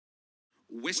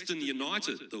Western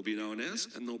United, they'll be known as,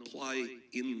 and they'll play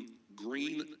in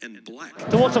green and black.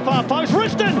 Towards the far post,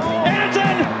 Riston, and it's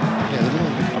in! Yeah, the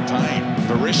little obtain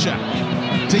Barisha,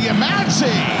 Diamante!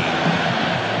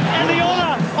 And the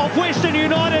honour of Western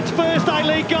United's first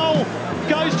A-League goal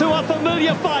goes to a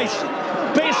familiar face,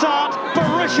 Bessart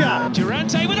Barisha.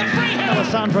 Durante with a free hit!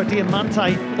 Alessandro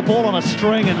Diamante with the ball on a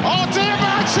string and... Oh,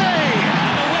 Diamante!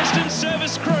 And the Western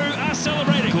service crew are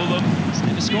celebrating. Coolum has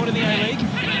never scored in the A-League.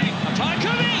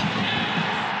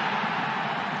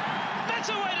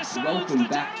 Welcome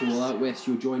back to All Out West.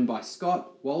 You're joined by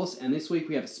Scott Wallace, and this week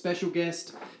we have a special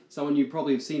guest, someone you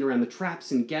probably have seen around the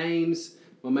traps and games,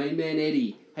 my main man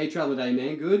Eddie. Hey, travel day,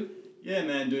 man. Good? Yeah,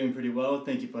 man, doing pretty well.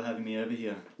 Thank you for having me over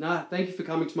here. Nah, thank you for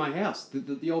coming to my house.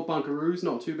 The old Bunkaroo's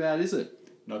not too bad, is it?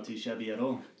 Not too shabby at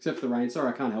all. Except for the rain. Sorry,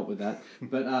 I can't help with that.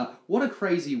 But what a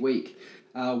crazy week.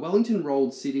 Wellington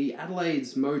rolled City.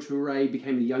 Adelaide's Mo Toure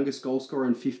became the youngest goal scorer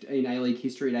in A-League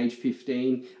history at age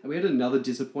 15. And we had another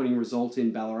disappointing result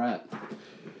in Ballarat.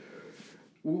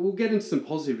 We'll get into some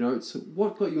positive notes.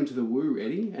 What got you into the woo,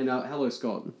 Eddie? And hello,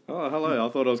 Scott. Oh, hello. I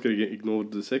thought I was going to get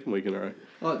ignored the second week in a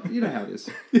row. You know how it is.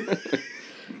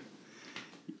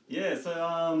 Yeah,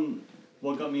 so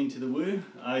what got me into the woo?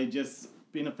 I just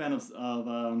been a fan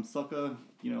of soccer,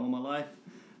 all my life.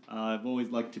 I've always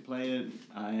liked to play it,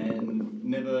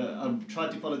 and I've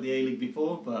tried to follow the A-League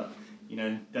before, but,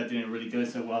 that didn't really go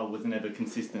so well, wasn't ever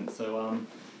consistent. So,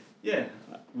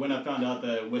 when I found out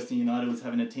that Western United was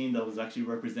having a team that was actually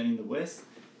representing the West,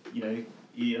 it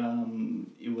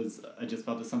was, I just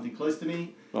felt it was something close to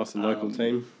me. Nice and local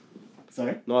team.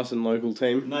 Sorry? Nice and local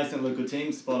team. Nice and local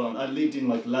team, spot on. I lived in,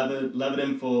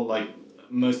 Laverton for,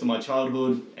 most of my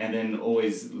childhood, and then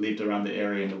always lived around the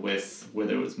area in the west,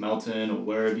 whether it was Melton or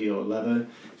Werribee or Lever,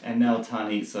 and now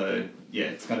Tani. So yeah,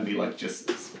 it's going to be just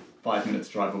 5 minutes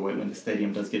drive away when the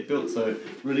stadium does get built. So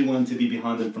really wanted to be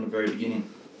behind them from the very beginning.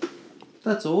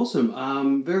 That's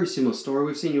awesome. Very similar story.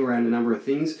 We've seen you around a number of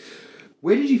things.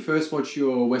 Where did you first watch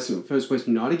your first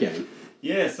Western United game?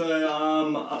 Yeah, so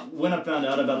when I found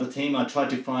out about the team, I tried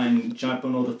to jump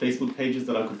on all the Facebook pages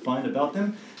that I could find about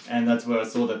them, and that's where I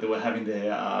saw that they were having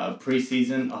their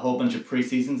pre-season, a whole bunch of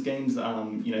pre-seasons games,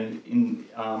 in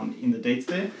the dates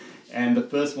there. And the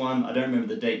first one, I don't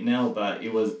remember the date now, but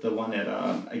it was the one at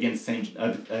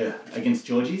against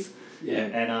Georgie's. Yeah.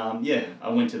 And I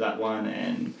went to that one,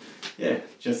 and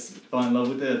just fell in love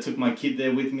with it. I took my kid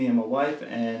there with me and my wife,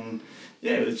 and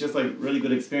it was just really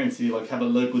good experience to have a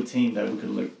local team that we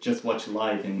could just watch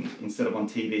live instead of on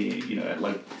TV,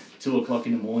 at 2 o'clock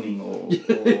in the morning or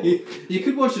You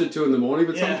could watch it at 2 in the morning,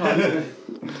 but sometimes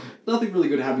nothing really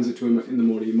good happens at 2 in the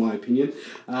morning, in my opinion.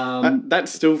 That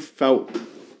still felt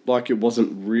like it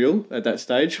wasn't real at that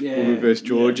stage. Yeah. When we versus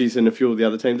Georgie's and a few of the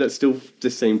other teams, that still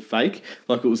just seemed fake.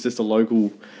 Like it was just a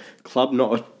local club,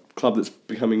 not a club that's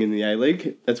becoming in the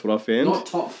A-League. That's what I found. Not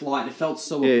top flight. It felt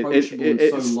so approachable and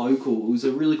so local. It was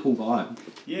a really cool vibe.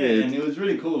 Yeah, and it was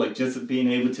really cool, just being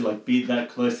able to be that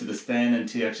close to the stand, and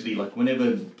to actually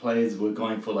whenever players were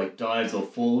going for dives or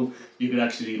fall, you could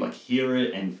actually hear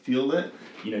it and feel it.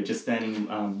 Just standing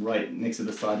right next to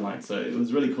the sideline. So it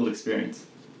was a really cool experience.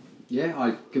 Yeah,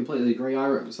 I completely agree.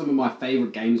 Some of my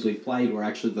favourite games we've played were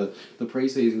actually the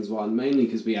pre-seasons one, mainly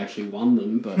because we actually won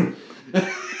them, but...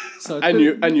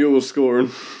 And you were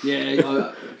scoring.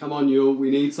 Yeah, come on, Yule.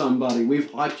 We need somebody. We've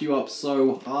hyped you up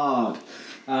so hard.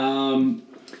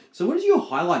 So what has your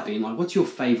highlight been? What's your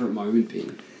favourite moment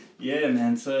been? Yeah,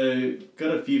 man. So got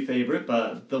a few favourite,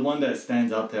 but the one that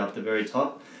stands out there up the very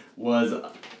top was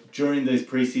during those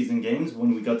preseason games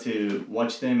when we got to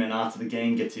watch them, and after the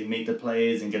game get to meet the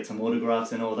players and get some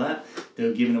autographs and all that. They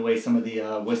were giving away some of the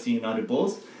Western United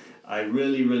balls. I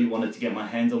really, really wanted to get my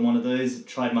hands on one of those.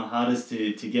 Tried my hardest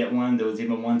to get one. There was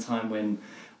even one time when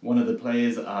one of the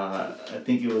players, I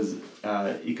think it was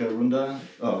Ikarunda.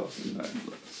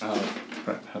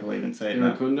 How do I even say it?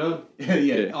 Irakunda?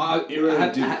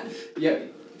 Yeah.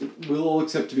 We'll all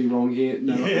accept to be wrong here.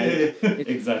 No,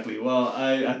 exactly. Well,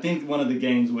 I think one of the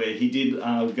games where he did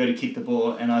go to kick the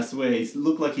ball, and I swear he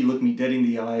looked me dead in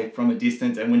the eye from a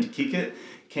distance and went to kick it.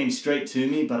 Came straight to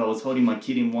me, but I was holding my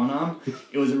kid in one arm.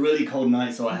 It was a really cold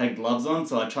night, so I had gloves on,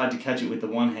 so I tried to catch it with the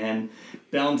one hand.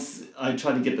 I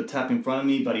tried to get the tap in front of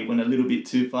me, but he went a little bit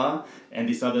too far, and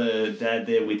this other dad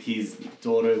there with his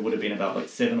daughter would have been about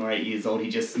 7 or 8 years old. He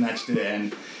just snatched it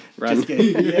and Run. Have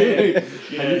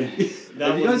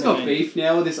you guys got beef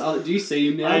now with this other... Do you see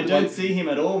him now? I don't see him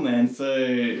at all, man,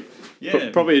 so...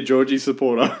 Yeah. Probably a Georgie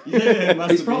supporter. Yeah,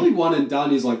 he's probably one and done.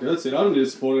 He's that's it. I don't need to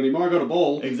support anymore. I got a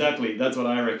ball. Exactly. That's what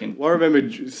I reckon. Well, I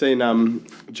remember seeing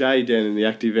Jay down in the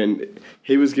active end.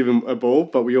 He was given a ball,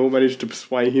 but we all managed to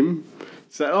persuade him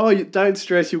So, oh, don't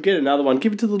stress, you'll get another one.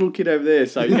 Give it to the little kid over there.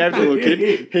 So he gave it to the little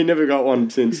kid. He never got one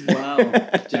since. Wow.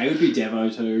 Jay would be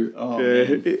Devo too. Oh,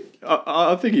 man.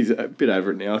 I think he's a bit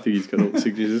over it now. I think he's got all the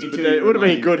signatures. But Until it would have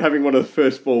been you good having one of the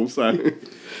first balls. So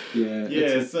Yeah.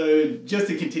 Yeah, so just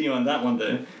to continue on that one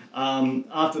though,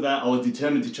 after that I was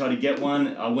determined to try to get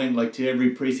one. I went like to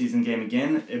every preseason game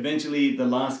again. Eventually, the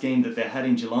last game that they had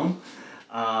in Geelong,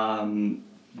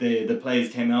 the players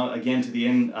came out again to the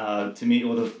end to meet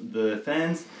all the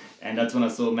fans, and that's when I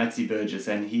saw Maxi Burgess,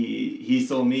 and he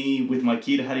saw me with my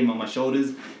kid, had him on my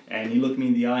shoulders, and he looked me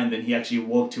in the eye, and then he actually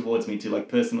walked towards me to like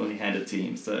personally hand it to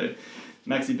him. So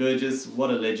Maxi Burgess,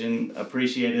 what a legend.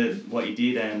 Appreciated what you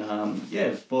did, and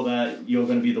for that, you're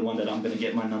going to be the one that I'm going to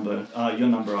get my number, your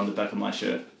number on the back of my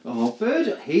shirt. Oh,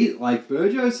 Burjo,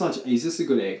 he's just a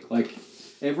good egg. Like,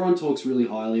 everyone talks really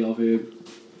highly of him.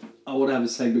 I want to have a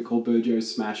segment called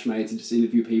Burjo's Smash Mates and just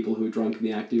interview people who are drunk in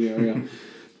the active area.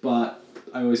 But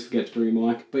I always forget to bring a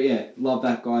mic. But yeah, love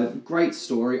that guy. Great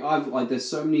story. There's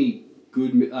so many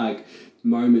good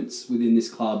moments within this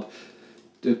club.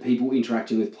 The people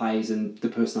interacting with players and the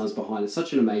personalities behind it.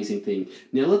 Such an amazing thing.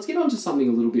 Now let's get on to something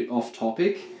a little bit off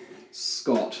topic.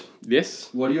 Scott, yes.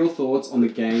 what are your thoughts on the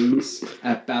games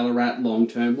at Ballarat long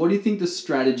term? What do you think the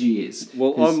strategy is?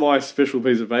 Well, on my special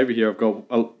piece of paper here, I've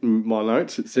got my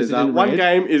notes. It says it in one red?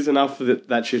 game is enough for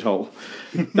that shithole.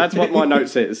 That's what my note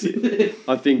says.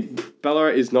 I think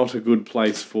Ballarat is not a good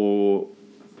place for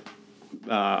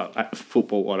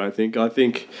football, I don't think. I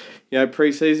think,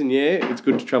 pre-season, it's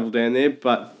good to travel down there,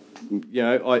 but,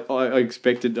 I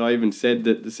expected, I even said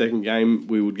that the second game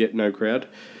we would get no crowd,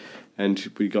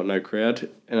 and we got no crowd,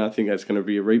 and I think that's going to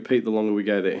be a repeat the longer we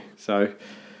go there. So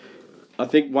I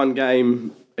think one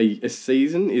game a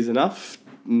season is enough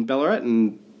in Ballarat,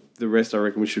 and the rest I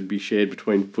reckon we should be shared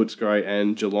between Footscray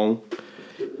and Geelong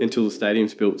until the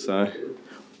stadium's built. So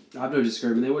I have no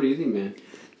disagreement there. What do you think, man?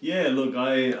 Yeah, look,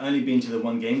 I only been to the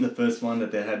one game, the first one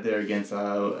that they had there against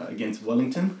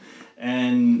Wellington,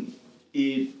 and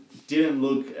it didn't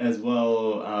look as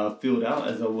well filled out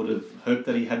as I would have hoped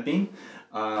that he had been.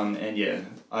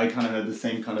 I kind of had the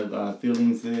same kind of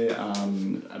feelings there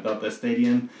about that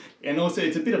stadium. And also,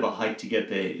 it's a bit of a hike to get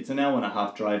there. It's an hour and a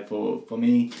half drive for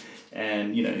me.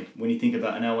 And, when you think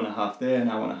about an hour and a half there, an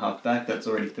hour and a half back, that's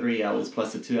already 3 hours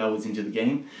plus the 2 hours into the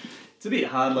game. It's a bit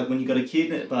hard, like when you got a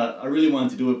kid, but I really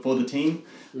wanted to do it for the team.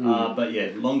 But yeah,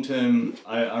 long term,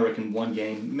 I reckon one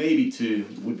game, maybe two,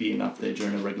 would be enough there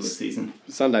during a regular season.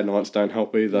 Sunday nights don't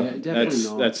help either. Yeah, definitely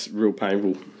not. That's real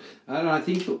painful. I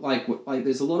think like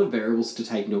there's a lot of variables to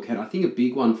take into account. I think a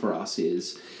big one for us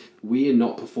is we are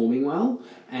not performing well,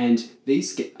 and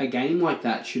a game like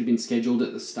that should have been scheduled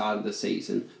at the start of the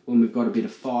season when we've got a bit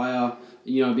of fire,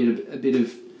 a bit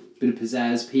of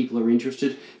pizzazz. People are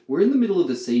interested. We're in the middle of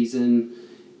the season.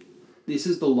 This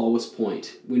is the lowest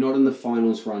point. We're not in the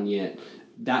finals run yet.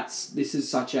 This is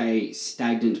such a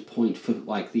stagnant point for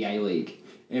like the A-League.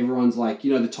 Everyone's like,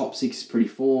 the top six is pretty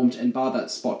formed, and bar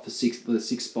that spot for the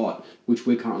sixth spot, which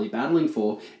we're currently battling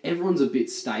for, everyone's a bit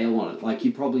stale on it. Like,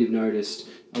 you probably have noticed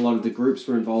a lot of the groups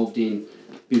we're involved in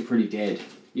been pretty dead.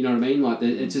 You know what I mean? Like,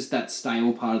 it's just that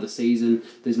stale part of the season.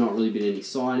 There's not really been any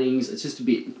signings. It's just a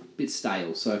bit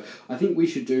stale. So I think we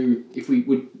should do, if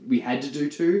we had to do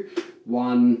two,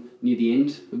 one near the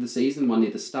end of the season, one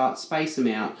near the start, space them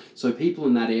out so people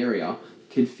in that area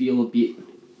could feel a bit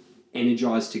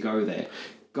energised to go there.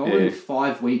 Going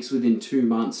 5 weeks within 2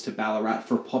 months to Ballarat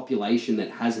for a population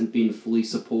that hasn't been fully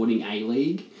supporting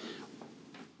A-League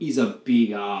is a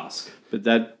big ask. But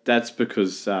that's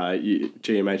because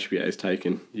GMHBA is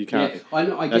taken. You can't. Yeah, I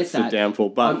get that. That's the downfall.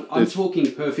 But I'm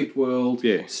talking perfect world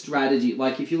strategy.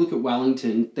 Like, if you look at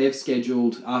Wellington, they've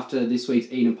scheduled after this week's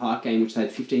Eden Park game, which they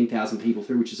had 15,000 people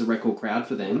through, which is a record crowd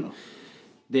for them. Wow.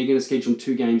 They're going to schedule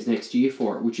 2 games next year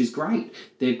for it, which is great.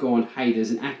 They've gone, hey,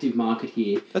 there's an active market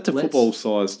here. That's a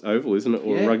football-sized oval, isn't it?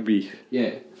 Or rugby.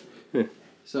 Yeah.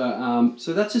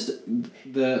 So that's just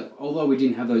although we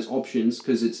didn't have those options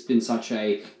because it's been such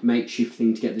a makeshift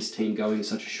thing to get this team going in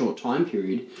such a short time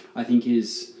period, I think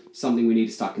is something we need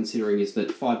to start considering is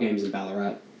that 5 games in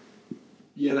Ballarat,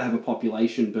 they have a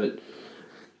population, but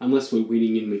unless we're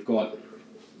winning and we've got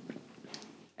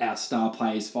our star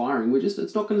players firing,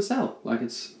 it's not going to sell. Like,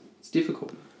 it's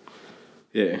difficult.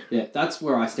 Yeah. Yeah, that's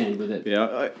where I stand with it.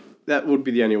 Yeah, that would be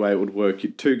the only way it would work.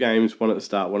 2 games, one at the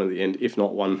start, one at the end. If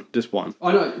not one, just one.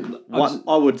 I know.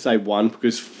 I would say one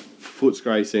because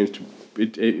Footscray seems to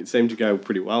it seemed to go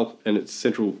pretty well, and it's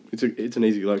central. It's an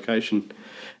easy location,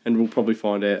 and we'll probably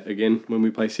find out again when we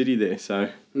play City there. So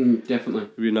definitely,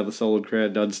 it'll be another solid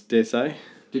crowd. I'd dare say.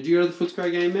 Did you go to the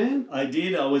Footscray game, man? I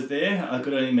did. I was there. I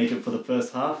could only make it for the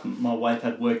first half. My wife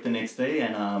had work the next day,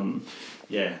 and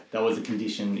yeah, that was a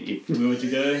condition. If we were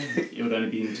to go, it would only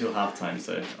be until halftime.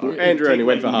 So Andrew only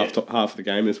went for half. half the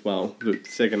game as well. The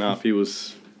second half, he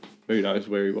was. Who knows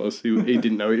where he was? He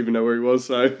didn't even know where he was.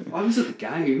 So I was at the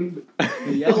game.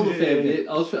 We yelled a fair bit.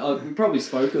 We probably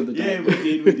spoke of the day. Yeah,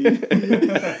 we did.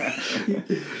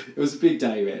 It was a big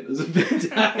day, man. It was a big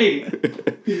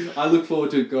day. I look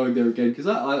forward to going there again because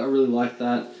I really like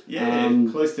that. Yeah,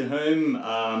 close to home.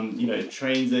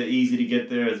 Trains are easy to get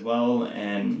there as well,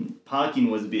 and parking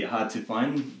was a bit hard to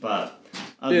find. But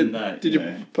other than that,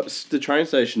 the train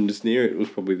station just near it was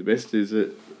probably the best. Is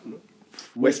it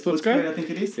West Footscray? I think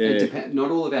it is. Yeah.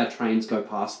 Not all of our trains go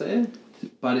past there,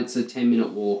 but it's a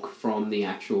 10-minute walk from the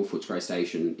actual Footscray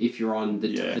station. If you're on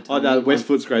the West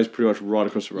Footscray is pretty much right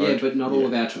across the road. Yeah, but not all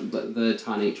of our the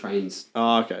tiny trains.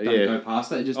 Oh, okay, don't go past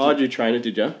that. Did you train it?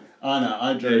 Did you? Oh no,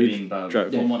 I drove in, but we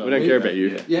don't care about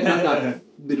you. Yeah,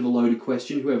 bit of a loaded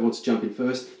question. Whoever wants to jump in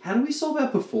first. How do we solve our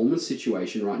performance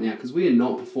situation right now? Because we are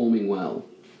not performing well.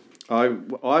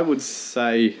 I would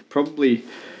say probably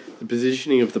the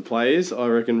positioning of the players. I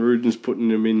reckon Ruden's putting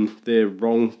them in their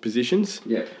wrong positions.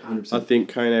 Yeah, 100%. I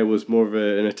think Kone was more of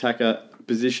an attacker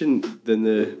position than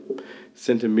the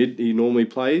centre mid he normally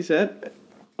plays at.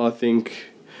 I think,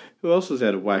 who else was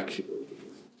out of whack?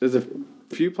 There's a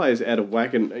few players out of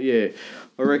whack, and I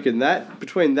reckon that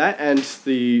between that and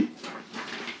the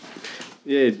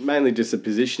mainly just the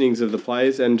positionings of the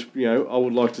players, and I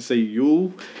would like to see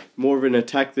Yule more of an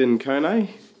attack than Kone.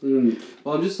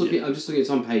 Well, I'm just looking. I'm just looking. It's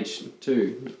on page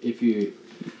 2.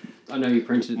 I know you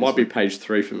printed it. Might be page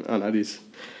 3 from. Oh no, it is.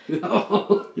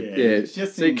 It's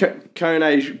just Kone.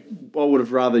 I would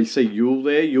have rather see Yule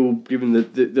there. Yule given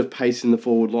the pace in the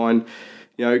forward line.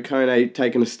 Kone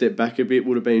taking a step back a bit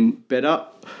would have been better.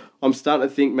 I'm starting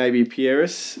to think maybe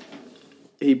Pieris.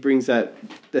 He brings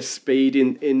the speed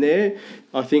in there.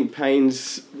 I think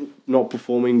Payne's not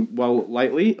performing well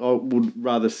lately. I would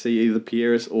rather see either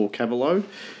Pieris or Cavallo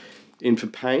in for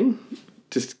Payne.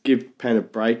 Just give Payne a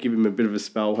break, give him a bit of a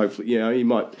spell. Hopefully, he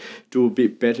might do a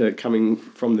bit better coming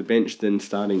from the bench than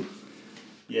starting.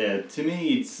 Yeah, to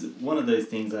me, it's one of those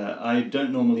things that I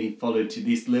don't normally follow to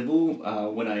this level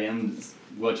when I am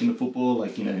watching the football,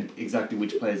 like, exactly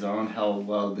which players are on,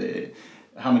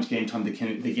 how much game time they're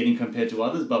getting compared to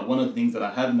others. But one of the things that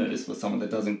I have noticed for someone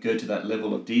that doesn't go to that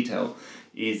level of detail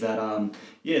is that,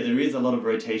 there is a lot of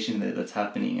rotation there that's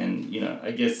happening. And,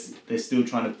 I guess they're still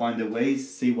trying to find their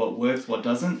ways, see what works, what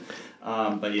doesn't.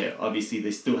 But obviously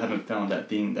they still haven't found that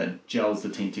thing that gels the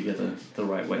team together the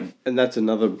right way. And that's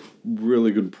another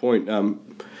really good point.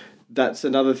 That's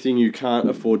another thing you can't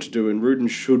afford to do, and Ruden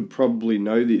should probably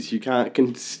know this. You can't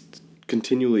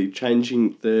continually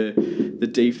changing the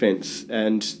defense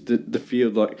and the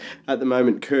field. Like at the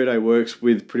moment, Curto works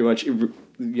with pretty much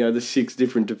the 6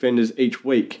 different defenders each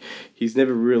week. He's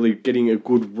never really getting a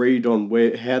good read on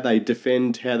how they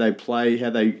defend, how they play,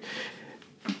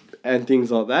 and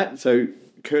things like that. So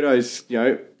Curto's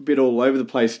a bit all over the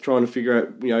place trying to figure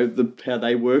out how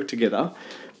they work together,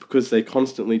 because they're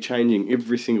constantly changing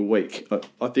every single week.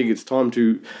 I think it's time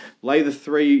to lay the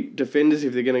 3 defenders,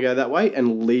 if they're going to go that way,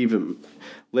 and leave them.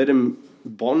 Let them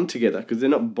bond together, because they're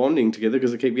not bonding together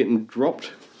because they keep getting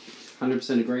dropped.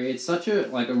 100% agree. It's such a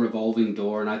revolving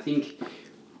door, and I think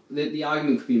the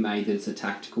argument could be made that it's a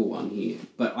tactical one here,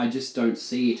 but I just don't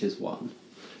see it as one.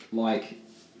 Like,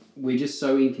 we're just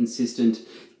so inconsistent.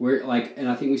 And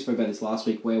I think we spoke about this last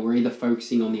week, where we're either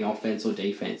focusing on the offense or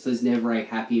defense. There's never a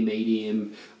happy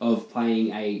medium of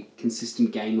playing a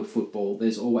consistent game of football.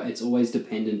 It's always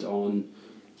dependent on.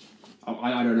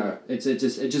 I don't know. It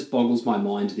just boggles my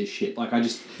mind, this shit. Like I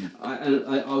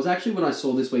was actually, when I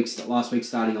saw last week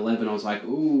starting 11, I was like,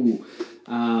 ooh,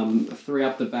 3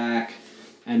 up the back,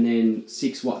 and then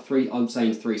 3. I'm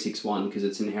saying 3-6-1 because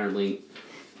it's inherently,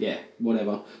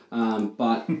 whatever.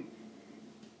 But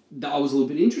I was a little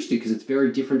bit interested because it's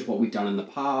very different to what we've done in the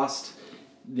past.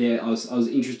 I was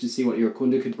interested to see what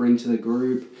Irakunda could bring to the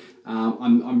group.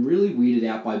 I'm really weirded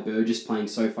out by Burgess playing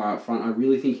so far up front. I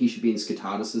really think he should be in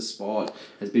Skatadis' spot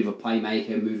as a bit of a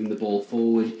playmaker, moving the ball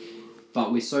forward.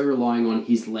 But we're so relying on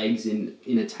his legs in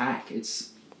attack.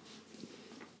 It's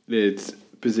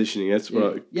positioning. That's what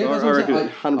I reckon.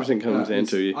 100% comes down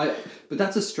to you. But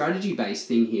that's a strategy-based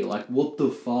thing here. Like, what the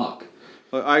fuck?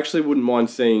 I actually wouldn't mind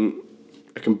seeing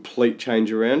a complete change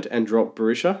around and drop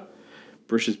Berisha.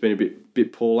 Berisha's been a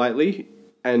bit poor lately,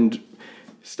 and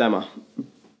Stammer.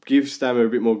 Give Stammer a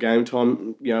bit more game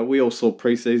time. We all saw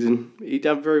pre-season. He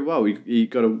done very well. He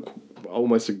got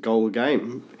almost a goal a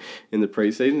game in the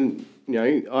pre-season.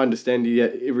 I understand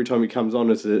every time he comes on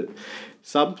as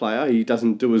sub player, he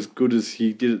doesn't do as good as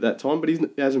he did at that time, but he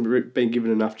hasn't been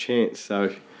given enough chance. So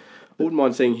I wouldn't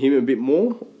mind seeing him a bit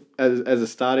more as a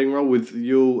starting role with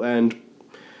Yule and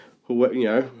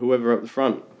whoever up the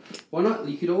front. Why not?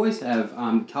 You could always have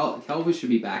Calvert should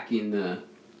be back in the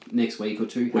next week or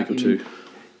two. Week or two.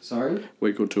 Sorry?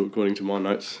 Week or two, according to my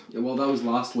notes. Yeah, well, that was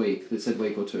last week that said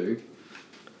week or two.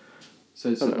 So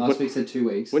last week said 2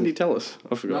 weeks. When did you tell us?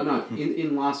 I forgot. No.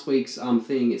 In last week's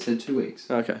thing, it said 2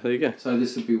 weeks. Okay, there you go. So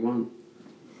this would be one.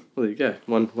 Well, there you go.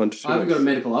 One to 2 weeks. I haven't got a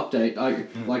medical update. I'd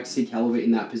like to see Calvert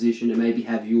in that position and maybe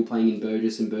have Yule playing in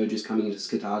Burgess and Burgess coming into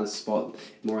Skatada's spot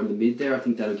more in the mid there. I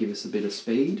think that'll give us a bit of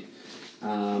speed.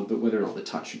 But whether or not the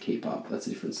touch should keep up, that's a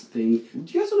different thing. Do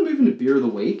you guys want to move into Beer of the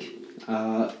Week?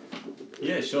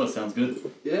 Yeah, sure, sounds good.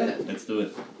 Yeah. Let's do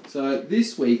it. So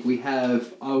this week I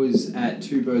was at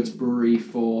Two Birds Brewery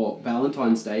for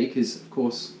Valentine's Day because, of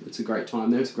course, it's a great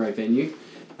time there. It's a great venue.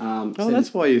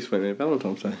 That's why you went there,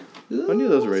 Valentine's Day. I knew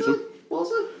there was a reason.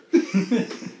 Was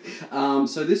it?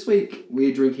 So this week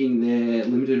we're drinking their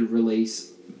limited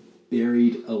release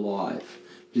Buried Alive,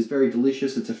 which is very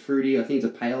delicious. It's a fruity. I think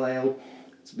it's a pale ale.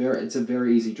 It's a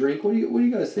very easy drink. What do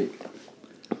you guys think?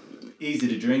 Easy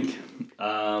to drink.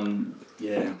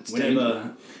 Yeah.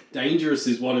 Whenever Dangerous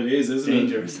is what it is, isn't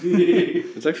dangerous. it?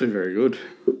 It's actually very good.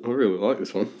 I really like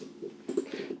this one.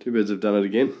 Two Birds have done it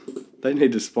again. They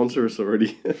need to sponsor us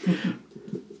already.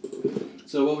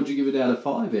 So what would you give it out of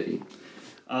 5, Eddie?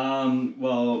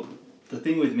 Well, the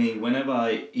thing with me, whenever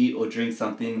I eat or drink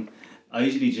something, I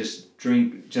usually just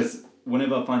drink,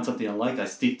 whenever I find something I like, I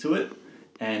stick to it.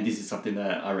 And this is something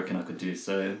that I reckon I could do.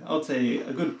 So I would say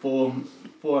a good 4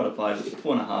 out of 5,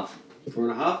 4.5.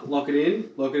 4.5. Lock it in.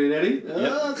 Lock it in, Eddie.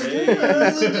 Yep. Hey.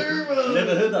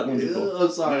 Never heard that one before. I'm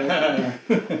sorry.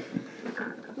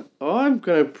 I'm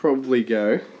going to probably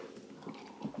go...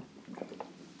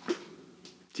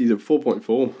 Geez, a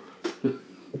 4.4.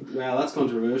 Wow, that's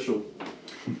controversial.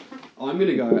 I'm going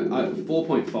to go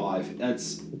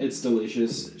 4.5. It's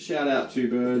delicious. Shout out Two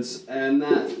Birds. And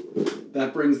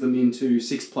that brings them into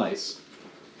 6th place.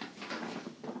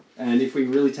 And if we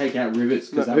really take out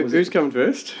Rivets... Who's coming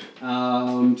first?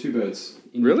 Two Birds.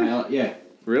 Really? Yeah.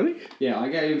 Really? Yeah, I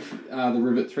gave the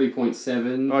Rivet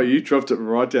 3.7. Oh, you dropped it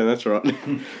right down, that's right.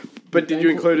 But did you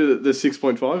include the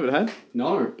 6.5 it had?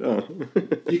 No. Oh.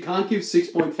 You can't give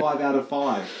 6.5 out of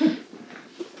 5.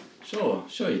 Sure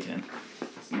you can.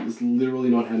 It's literally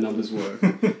not how numbers work.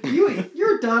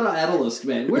 You're a data analyst,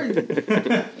 man.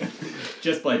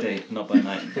 Just by day, not by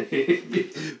night.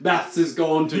 Maths is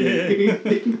gone to me.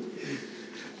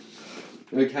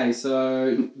 Okay,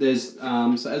 so there's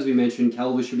so as we mentioned,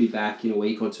 Calvert should be back in a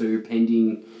week or two,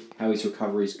 pending how his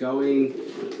recovery's going.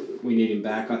 We need him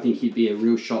back. I think he'd be a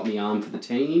real shot in the arm for the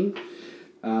team.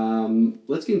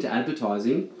 Let's get into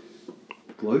advertising.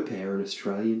 Glowpair, an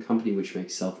Australian company which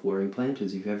makes self-watering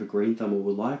planters. If you have a green thumb or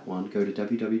would like one, go to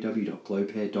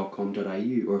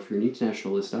www.glowpair.com.au, or if you're an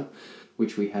international listener,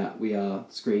 which we are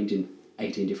screened in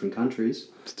 18 different countries.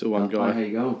 Still one guy. Hi, how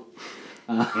you going?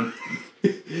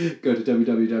 Go to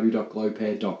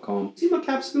www.glowpair.com. See my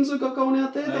capsicums I've got going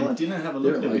out there? I didn't have a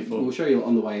look at it before. We'll show you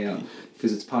on the way out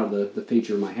because it's part of the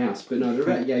feature of my house. But no, they're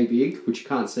about yay big, which you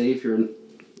can't see if you're in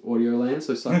audio land,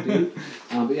 so sucked in.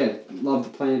 But yeah, love the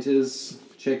planters.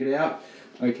 Check it out.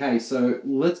 Okay, so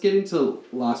let's get into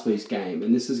last week's game.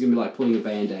 And this is going to be like pulling a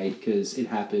Band-Aid because it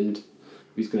happened.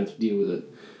 We're just going to have to deal with it.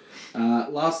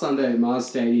 Last Sunday at Mars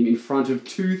Stadium in front of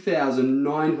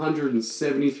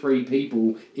 2,973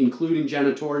 people, including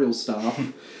janitorial staff,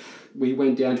 we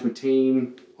went down to a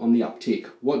team on the uptick.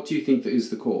 What do you think that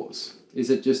is the cause? Is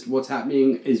it just what's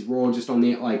happening? Is Raw just on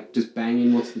the, just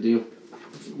banging? What's the deal?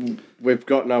 We've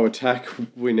got no attack.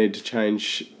 We need to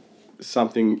change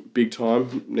something big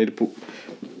time.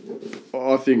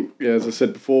 I think, as I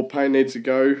said before, Payne needs to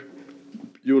go.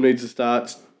 Yule needs to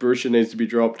start. Barisha needs to be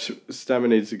dropped. Stammer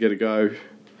needs to get a go.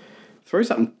 Throw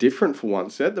something different for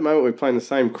once. At the moment, we're playing the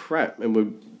same crap,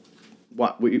 and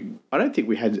I don't think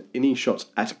we had any shots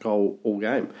at goal all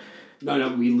game.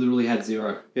 No, we literally had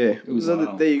 0. Yeah, It was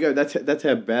there you go. That's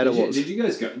how bad it was. Did you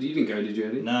guys go? You didn't go, did you,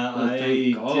 Eddie? No, Oh, I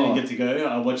didn't get to go.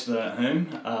 I watched it at home.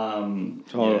 I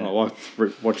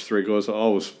watched 3 goals. I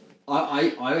was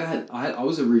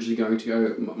originally going to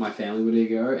go. My family would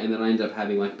go, and then I ended up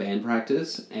having band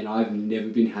practice, and I've never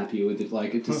been happier with it.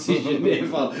 A decision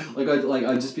ever.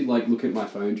 I'd just be looking at my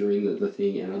phone during the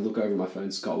thing, and I'd look over my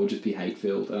phone. Scott would just be hate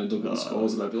filled, and I'd look at the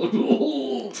scores, and I'd be like,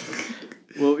 oh.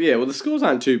 Well, the scores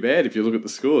aren't too bad if you look at the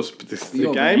scores, but the game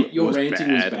was bad. Your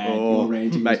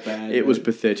ranting was bad. It was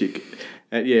pathetic.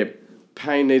 And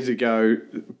Payne needs to go.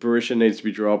 Barisha needs to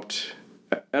be dropped.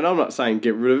 And I'm not saying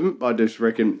get rid of him. I just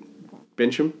reckon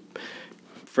bench him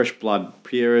fresh blood.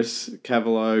 Pieris,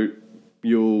 Cavallo,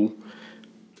 Yule.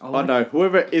 I don't know.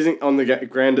 Whoever isn't on the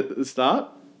ground at the start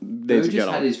needs to just get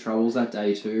had on. his troubles that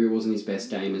day too. It wasn't his best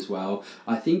game as well.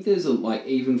 I think there's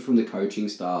even from the coaching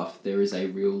staff, there is a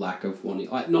real lack of wanting,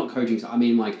 not coaching staff, I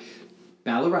mean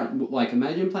Ballarat,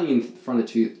 imagine playing in front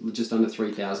of just under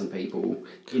 3,000 people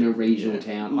in a regional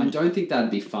town. I don't think that'd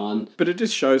be fun. But it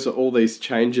just shows that all these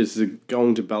changes are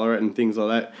going to Ballarat and things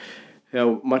like that,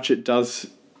 how much it does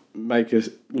make us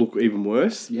look even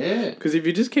worse. Yeah. Because if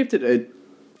you just kept it at,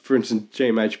 for instance,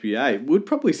 GMHBA, we'd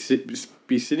probably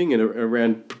be sitting at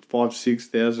around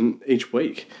 5,000-6,000 each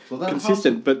week. Well, that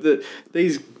consistent. But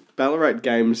these Ballarat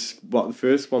games, the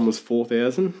first one was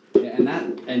 4,000. Yeah,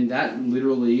 and that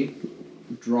literally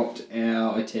dropped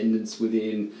our attendance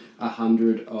within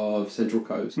 100 of Central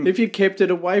Coast. If you kept it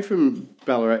away from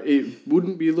Ballarat, it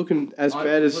wouldn't be looking as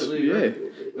bad as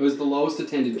It was the lowest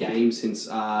attended game since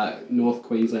North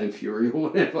Queensland Fury or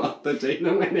whatever. The team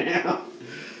that went out.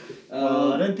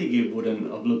 I don't think it wouldn't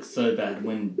have looked so bad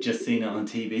when just seeing it on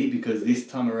TV, because this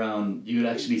time around you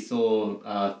actually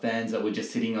saw fans that were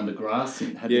just sitting on the grass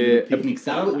and had the picnic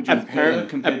set up, which was better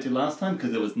compared to last time,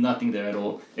 because there was nothing there at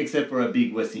all except for a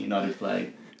big Western United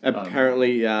flag.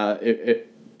 Apparently,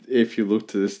 if you look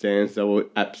to the stands, they were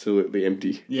absolutely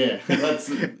empty. Yeah,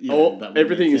 that's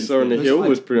everything you saw on the hill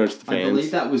was pretty much the fans. I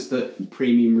believe that was the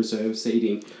premium reserve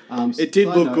seating. It did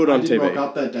look good on I didn't TV. rock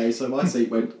up that day, so my seat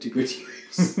went to good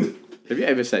use. Have you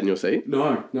ever sat in your seat?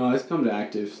 No, it's come to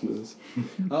active.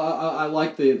 I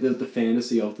like the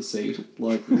fantasy of the seat.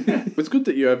 It's good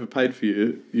that you overpaid for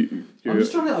your I'm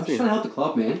just trying to help the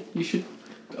club, man. You should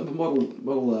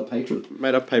model patron.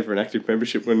 Mate, I paid for an active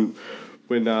membership when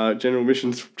general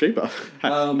admission's cheaper.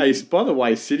 Hey, by the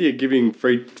way, City are giving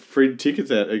free tickets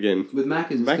out again. With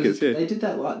Macca's, yeah. They did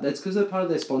that. That's because they're part of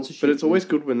their sponsorship. But it's always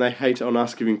good when they hate on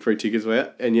us giving free tickets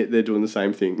out, and yet they're doing the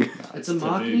same thing. It's a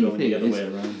marketing thing. The other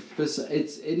way around.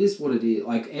 It is what it is.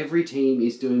 Every team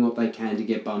is doing what they can to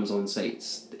get bums on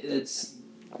seats.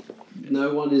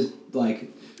 No one is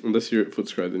Unless you're at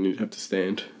Footscray, then you'd have to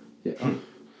stand. Yeah.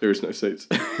 There is no seats.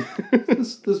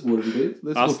 There's wooden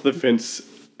bit. Us, the fence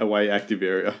away active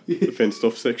area, the fenced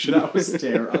off section. That was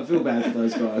terrible. I feel bad for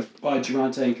those guys. By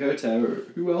Durante and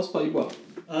Kurto, who else played well?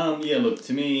 Look,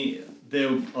 to me,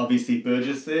 there obviously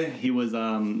Burgess there. He was,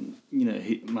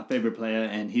 my favourite player,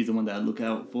 and he's the one that I look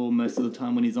out for most of the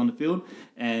time when he's on the field.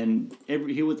 And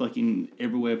he was in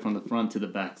everywhere from the front to the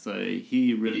back, so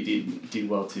he really did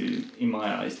well in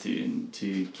my eyes,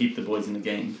 to keep the boys in the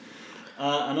game.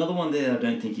 Another one there I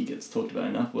don't think he gets talked about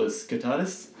enough was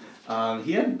Kotadis.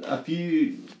 He had a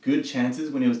few good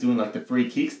chances when he was doing the free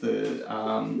kicks,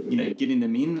 getting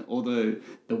them in, although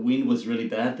the wind was really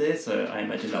bad there, so I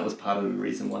imagine that was part of the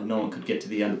reason why no one could get to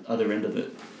the other end of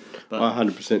it. But, I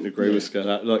 100% agree with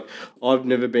Scott. I've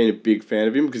never been a big fan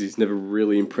of him because he's never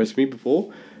really impressed me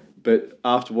before, but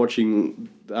after watching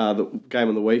the game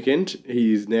on the weekend,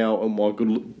 he is now on my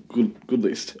good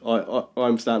list.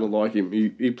 I'm starting to like him.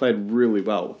 He played really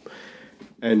well.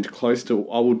 And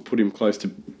I would put him close to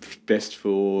best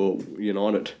for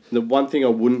United. The one thing I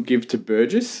wouldn't give to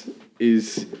Burgess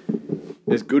is,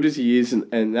 as good as he is,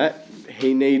 and that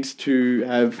he needs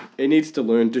to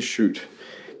learn to shoot.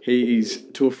 He's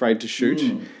too afraid to shoot.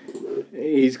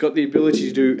 He's got the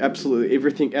ability to do absolutely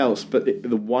everything else, but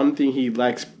the one thing he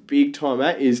lacks big time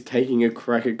at is taking a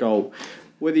crack at goal.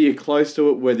 Whether you're close to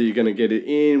it, whether you're going to get it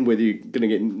in, whether you're going to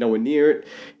get nowhere near it,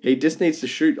 he just needs to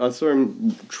shoot. I saw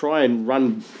him try and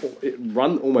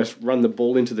almost run the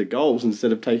ball into the goals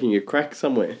instead of taking a crack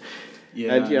somewhere.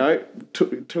 Yeah. And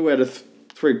two out of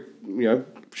three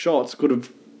shots could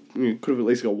have at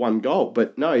least got one goal,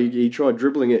 but no, he tried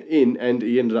dribbling it in and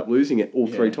he ended up losing it all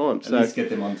 3 times. At least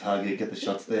get them on target, get the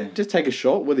shots there. Just take a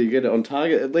shot, whether you get it on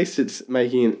target. At least it's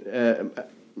making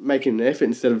an effort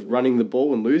instead of running the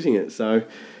ball and losing it. So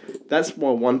that's my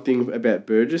one thing about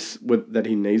Burgess that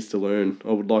he needs to learn.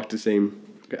 I would like to see him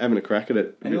having a crack at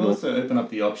it. And it'll also open up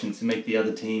the options to make the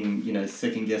other team,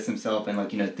 second guess themselves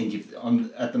and think if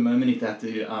at the moment if they have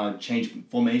to change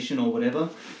formation or whatever,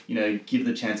 give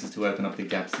the chances to open up the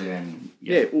gaps there. And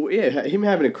him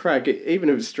having a crack, even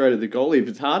if it's straight at the goalie, if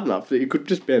it's hard enough, it could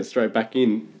just bounce straight back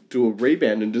in. Do a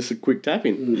rebound and just a quick tap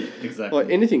in. Yeah,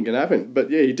 exactly. Anything can happen.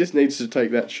 But he just needs to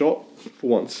take that shot for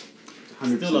once.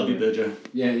 100%. Still love you, Berger.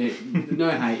 Yeah. No,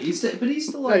 hey, he's still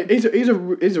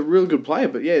he's a real good player,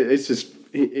 but it's just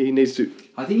he needs to.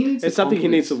 I think he needs. It's something he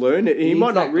needs to learn. He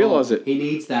might not realise it. He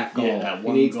needs that goal. Yeah,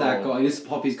 he needs that goal. He needs to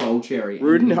pop his goal cherry.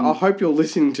 Rudin, I hope you're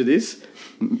listening to this.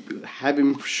 Have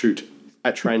him shoot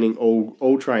at training,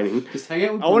 all training. Just hang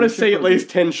out with I want to see at least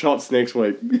 10 shots next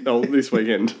week. This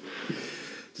weekend.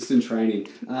 just in training.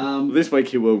 This week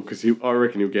he will, because I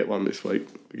reckon he'll get one this week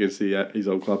against his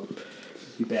old club.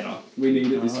 You better. We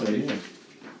need it this week. Yeah.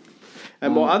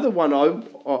 And my other one I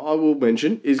will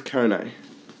mention is Kone.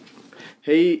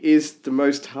 He is the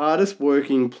most hardest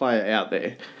working player out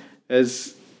there.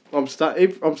 As I'm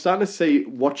starting to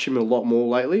watch him a lot more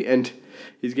lately, and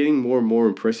he's getting more and more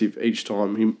impressive each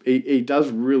time. He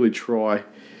does really try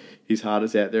his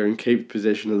hardest out there and keep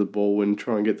possession of the ball and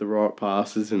try and get the right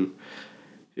passes. And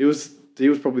he was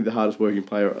probably the hardest working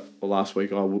player last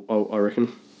week, I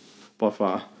reckon, by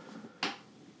far.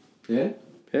 Yeah?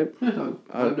 Yep.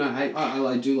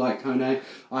 I do like Kone.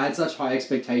 I had such high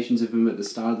expectations of him at the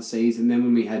start of the season. Then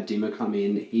when we had Dimmer come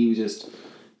in, he was just...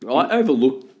 I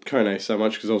overlooked Kone so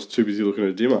much because I was too busy looking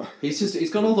at Dimmer. He's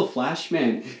got all the flash,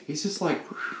 man. He's just like...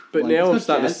 But like, now I'm he's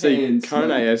got starting to jazz see hands, Kone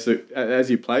like- as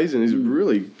he plays, and he's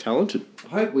really talented. I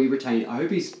hope we retain... I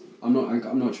hope he's... I'm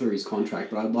not sure his contract,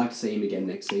 but I'd like to see him again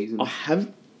next season. I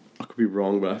could be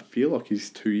wrong, but I feel like he's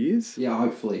 2 years. Yeah,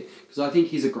 hopefully. Because I think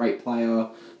he's a great player,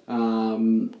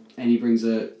 and he brings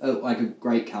a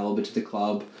great calibre to the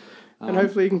club. And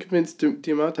hopefully he can convince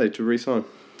Diamante to re-sign.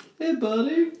 Hey,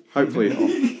 buddy.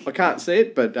 Hopefully. I can't see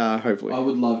it, but hopefully. I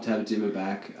would love to have Dimmer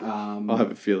back. I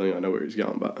have a feeling I know where he's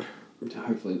going, but...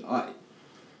 Hopefully. I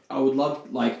would love...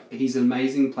 he's an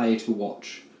amazing player to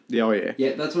watch. Yeah, oh yeah.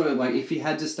 Yeah, that's what... if he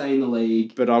had to stay in the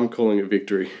league... But I'm calling it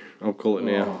victory. I'll call it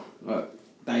now.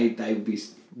 They would be...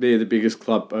 They're the biggest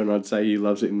club, and I'd say he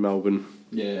loves it in Melbourne.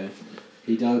 Yeah.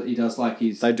 He does like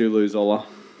his... They do lose Ola.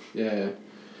 Yeah.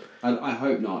 I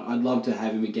hope not. I'd love to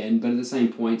have him again, but at the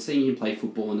same point, seeing him play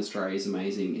football in Australia is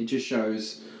amazing. It just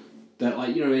shows that,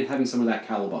 having some of that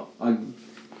calibre.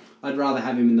 I'd rather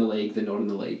have him in the league than not in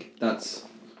the league.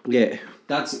 Yeah.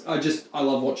 I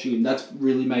love watching him. That's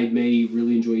really made me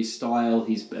really enjoy his style,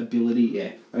 his ability.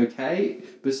 Yeah, okay.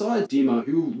 Besides Dimmer,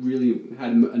 who really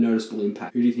had a noticeable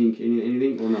impact? Who do you think?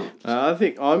 Anything or not? I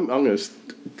think I'm going to...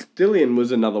 Dillian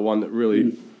was another one that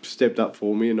really stepped up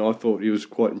for me, and I thought he was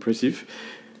quite impressive.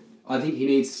 I think he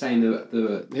needs to stay in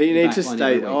the He needs to back line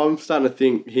stay... every week. I'm starting to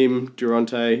think him,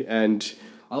 Durante, and...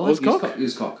 I like Uzcock.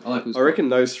 Uzcock. I like Uzcock. I reckon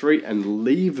those three, and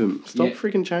leave them. Stop Yeah.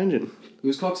 freaking changing.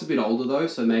 Uzcock's a bit older though,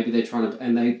 so maybe they're trying to...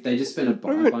 And they just spent a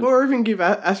bunch... Or even give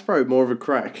Aspro more of a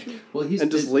crack. Well,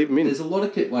 and just leave him in. There's a lot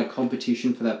of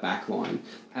competition for that back line.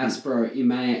 Aspro,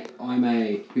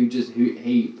 Ime,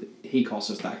 he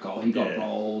cost us that goal. He got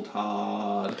rolled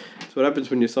hard. That's what happens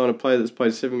when you sign a player that's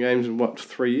played 7 games in,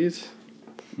 3 years?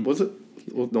 Was it?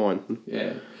 Or 9?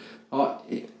 Yeah.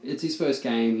 It's his first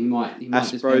game. He might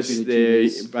just Aspro's be there.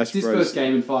 It's his first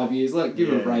game in 5 years. Give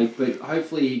him a break, but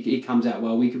hopefully he comes out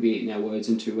well. We could be eating our words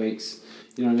in 2 weeks.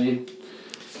 You know what I mean?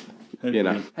 You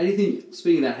know. How do you think?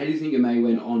 Speaking of that, how do you think it may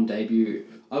went on debut?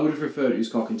 I would have preferred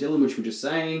Uzcock and Dillon, which we're just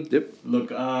saying. Yep. Look,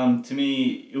 to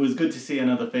me, it was good to see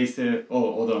another face there.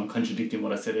 Although I'm contradicting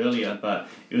what I said earlier, but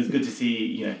it was good to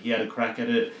see he had a crack at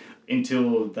it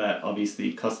until that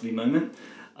obviously costly moment.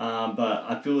 But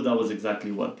I feel that was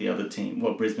exactly what the other team,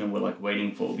 what Brisbane were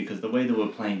waiting for, because the way they were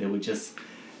playing,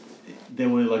 they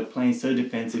were playing so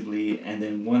defensively, and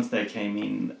then once they came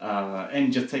in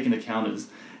and just taking the counters,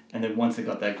 and then once they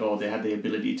got that goal, they had the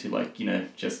ability to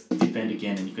just defend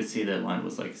again, and you could see their line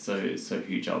was so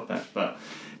huge out back. But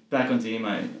back onto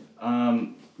Imo,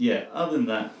 other than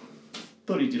that,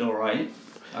 thought he did all right.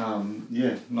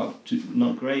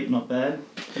 Not great, not bad.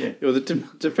 Yeah. Well, the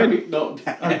defense Not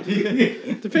bad.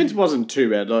 defense wasn't too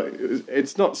bad.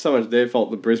 It's not so much their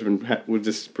fault that Brisbane were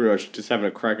just pretty much just having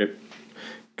a crack at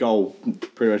goal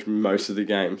pretty much most of the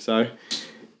game. So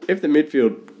if the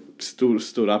midfield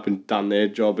stood up and done their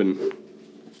job and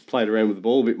played around with the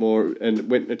ball a bit more and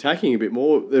went attacking a bit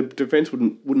more, the defense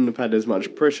wouldn't have had as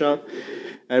much pressure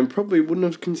and probably wouldn't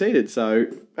have conceded. So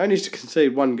only to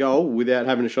concede 1 goal without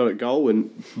having a shot at goal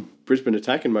and Brisbane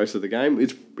attacking most of the game,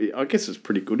 I guess it's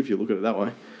pretty good if you look at it that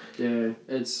way. Yeah,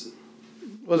 It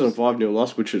wasn't a 5-0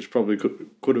 loss, which it probably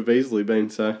could have easily been.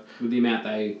 So with the amount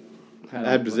they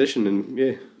had possession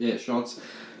and shots.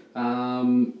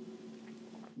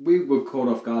 We were caught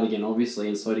off guard again, obviously,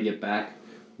 and slow to get back.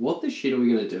 What the shit are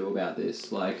we going to do about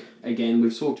this? Again,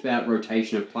 we've talked about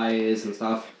rotation of players and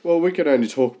stuff. Well, we can only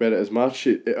talk about it as much.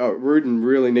 Rudin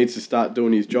really needs to start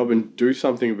doing his job and do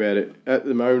something about it. At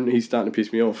the moment, he's starting to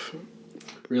piss me off.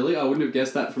 Really? I wouldn't have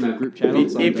guessed that from our group chat on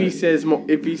Sunday. If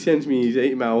he sends me his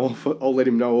email, I'll let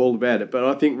him know all about it. But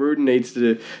I think Rudin needs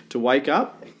to wake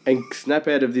up and snap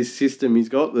out of this system he's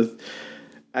got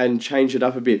and change it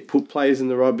up a bit. Put players in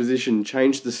the right position.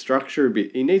 Change the structure a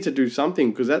bit. He needs to do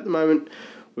something because at the moment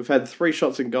we've had 3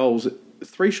 shots at goal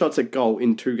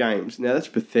in 2 games. Now that's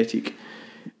pathetic.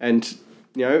 And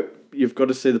you've got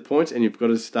to see the points and you've got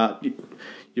to start.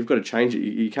 you've got to change it.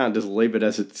 You can't just leave it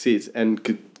as it sits and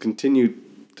continue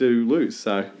to lose.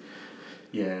 So.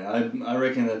 Yeah, I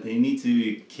reckon that they need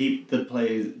to keep the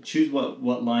players, choose what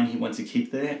line he wants to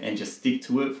keep there and just stick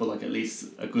to it for like at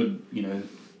least a good,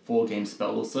 4-game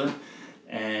spell or so.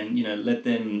 And, let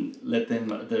them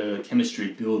the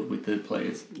chemistry build with the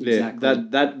players. Yeah,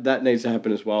 Exactly. that needs to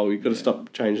happen as well. You've got to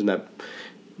stop changing that.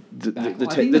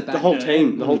 The whole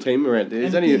and- team around there.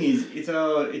 And the thing is,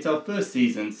 it's our first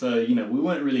season, so we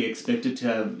weren't really expected to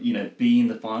have be in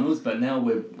the finals, but now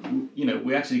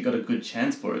we actually got a good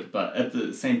chance for it. But at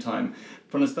the same time,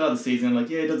 from the start of the season,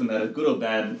 it doesn't matter, good or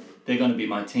bad, they're going to be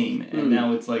my team. And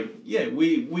now it's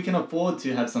we can afford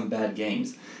to have some bad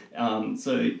games.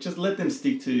 So just let them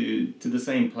stick to the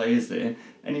same players there,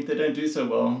 and if they don't do so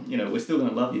well, we're still going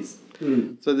to love you.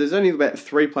 So there's only about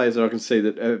 3 players that I can see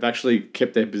that have actually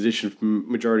kept their position for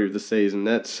majority of the season.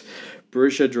 That's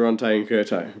Borussia, Durante, and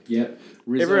Curto. Yep.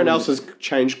 Rizzo Everyone else is- has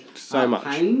changed so much.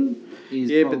 Payne is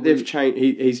Yeah, probably, but they've changed.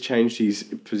 He's changed his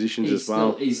positions he's as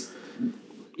well.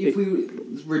 if we were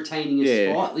retaining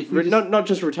a spot, if we not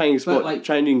just retaining a spot,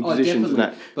 changing positions and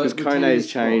that. definitely. Because But Kone retaining has a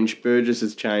spot- changed, Burgess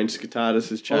has changed, Skatatis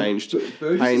has changed,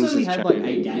 Burgess Haynes has only has had changed.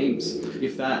 8 games,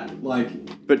 if that.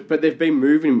 But they've been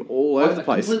moving him all over I the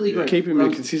place, completely agree. keep him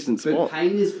in a consistent But spot.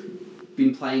 Payne has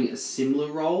been playing a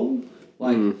similar role.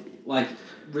 Like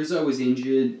Rizzo was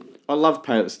injured. I love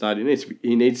Payne at the start.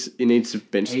 He needs a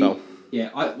bench spell. Yeah,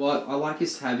 I like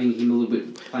us having him a little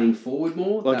bit playing forward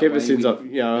more. Like That ever way since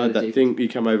we I had better that defense. thing, you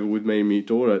come over with me and my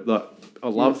daughter. Like I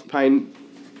love Payne.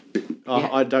 Yeah.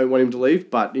 I don't want him to leave,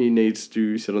 but he needs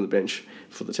to sit on the bench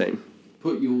for the team.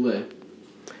 Put Yule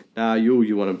there.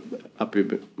 You want to up a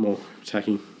bit more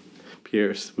attacking.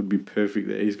 Pierce would be perfect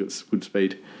there. He's got good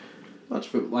speed. Much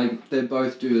for they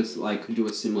both could do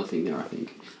a similar thing there. I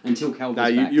think until Calvin's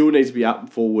back. You need to be up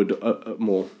forward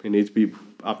more. He needs to be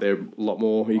up there a lot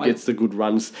more. He gets the good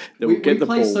runs that will get the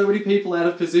ball. We play so many people out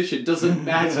of position. Doesn't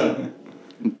matter.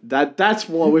 That's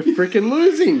why we're freaking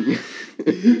losing.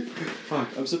 Fuck!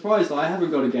 I'm surprised I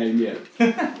haven't got a game yet.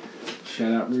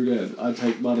 Shout out Rudan. I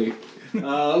take money.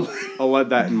 I'll add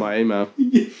that in my email.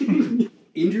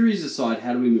 Injuries aside,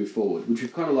 how do we move forward? Which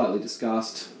we've kind of lightly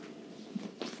discussed.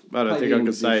 I don't think I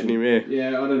can say it anymore. Yeah,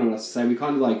 I don't know what else to say. We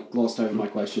kind of glossed over my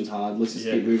questions hard. Let's just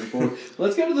keep moving forward.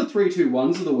 Let's go to the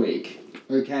 3-2-1s of the week.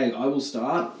 Okay, I will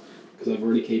start because I've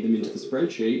already keyed them into the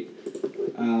spreadsheet.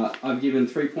 I've given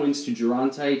 3 points to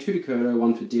Durante, 2 to Curto,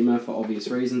 1 for Dimmer for obvious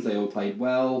reasons. They all played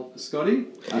well. Scotty?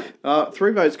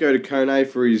 3 votes go to Kone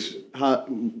for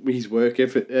his work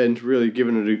effort and really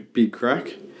giving it a big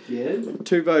crack. Yeah.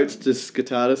 2 votes to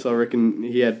Skatatis. I reckon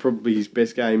he had probably his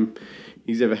best game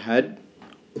he's ever had.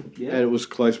 Yeah. And it was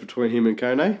close between him and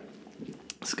Kone.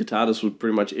 Skatatis was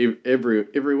pretty much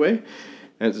everywhere.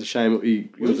 And it's a shame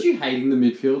Weren't you hating the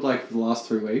midfield for the last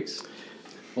 3 weeks?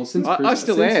 Well, since I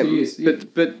still since am, New Year's,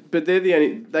 but they're the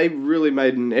only. They really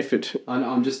made an effort.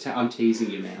 I'm teasing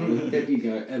you now. There you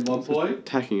go. At one point,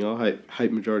 Attacking, I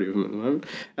hate majority of them at the moment.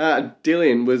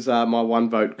 Dillian was my 1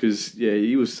 vote because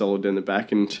he was solid down the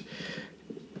back and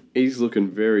he's looking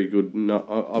very good. And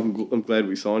I'm glad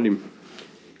we signed him.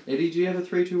 Eddie, do you have a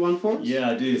 3-2-1 for us? Yeah,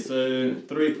 I do. So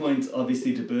 3 points,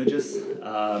 obviously, to Burgess.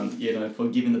 For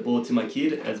giving the ball to my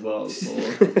kid as well as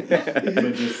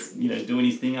for just doing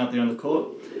his thing out there on the court.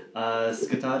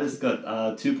 Skatatis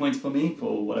got 2 points for me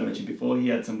for what I mentioned before. He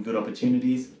had some good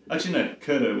opportunities. Actually, no,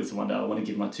 Curto is the one that I want to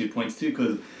give my 2 points to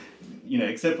because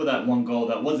except for that 1 goal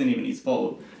that wasn't even his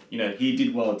fault. He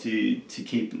did well to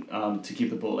keep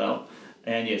the ball out.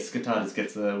 And Skatatis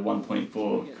gets a 1 point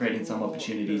for creating some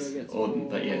opportunities.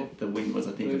 The win was,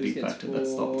 I think, a big factor that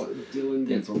stopped Dylan them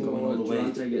gets from going all the way.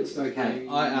 Okay,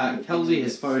 Kelsey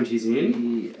has phoned his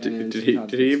in. Did he?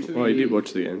 Oh, he did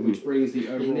watch the game. Which brings the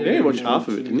overall. He only watched half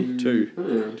of it, didn't he? 2.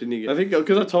 Didn't he? I think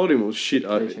because I told him it was shit.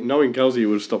 Knowing Kelsey, he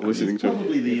would have stopped listening to it.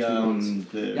 Probably the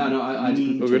Yeah, no, I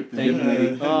didn't. All good. Thank you,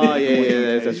 Eddie. Oh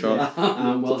yeah, that's right.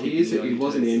 Well, it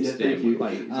wasn't Amsterdam. Thank you.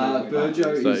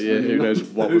 Burjo So is who knows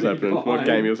what was happening? What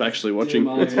game he was actually watching?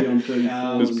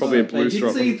 It was probably a blue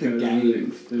strop. They did see the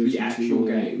game, the actual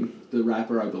game, the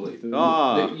rapper, I believe.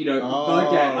 Ah. The game.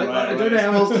 I don't know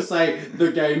how else to say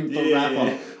the game, the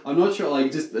rapper. I'm not sure.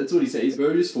 Just that's what he said. He's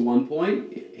Burgess for 1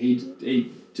 point.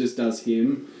 He just does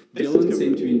him. Dylan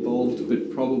seemed to be involved,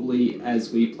 but probably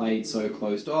as we played so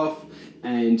closed off,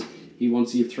 and he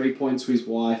wants to give 3 points to his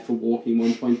wife for walking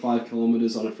 1.5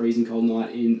 kilometres on a freezing cold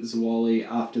night in Zawali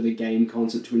after the game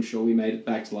concert to ensure we made it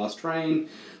back to last train.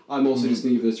 I'm also just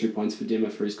going to give those 3 points for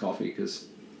Dimmer for his coffee because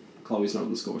Chloe's not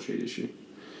on the score sheet, is she?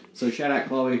 So shout out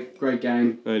Chloe, great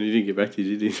game. No, he didn't get back to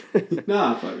you, did he?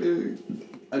 Nah,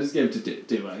 I just gave it to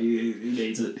Dima. He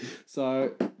needs it.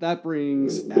 So that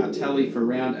brings our tally for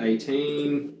round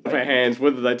 18. For hands,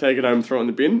 whether they take it home and throw it in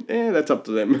the bin, that's up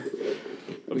to them.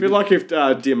 I feel like if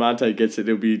Diamante gets it,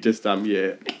 it'll be just off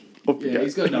you go.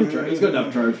 He's got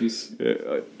enough trophies.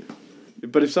 Yeah,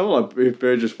 but if someone if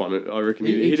Burgess won it, I reckon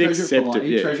he'd accept it.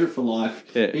 He'd treasure it for life.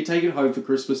 Yeah. He'd take it home for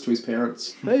Christmas to his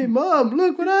parents. Hey, Mum,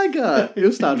 look what I got.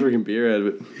 He'll start drinking beer out of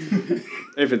it.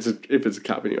 if it's a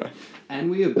cup anyway. And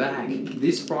we are back.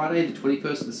 This Friday, the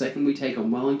 21st of the 2nd, we take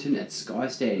on Wellington at Sky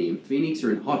Stadium. Phoenix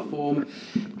are in hot form.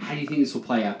 How do you think this will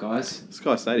play out, guys?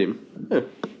 Sky Stadium. Huh.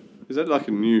 Is that like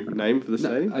a new name for the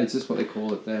stadium? No, it's just what they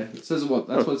call it there. It says what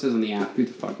it says on the app. Who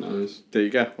the fuck knows? There you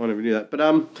go. I never knew that. But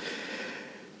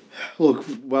look,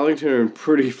 Wellington are in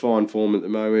pretty fine form at the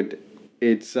moment.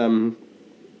 It's I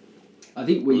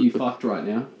think you fucked right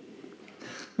now.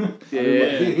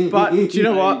 Yeah, but do you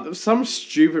know what? For some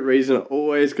stupid reason, I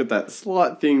always got that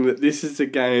slight thing that this is a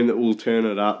game that will turn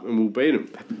it up and we'll beat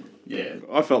them. Yeah.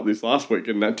 I felt this last week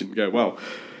and that didn't go well.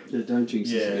 Yeah, don't jinx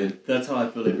us again. That's how I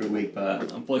feel every week, but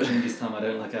unfortunately this time I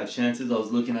don't like our chances. I was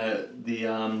looking at the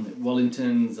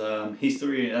Wellington's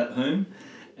history at home,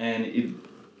 and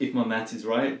if my maths is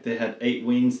right, they had 8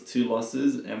 wins, 2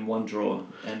 losses, and 1 draw.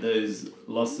 And those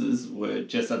losses were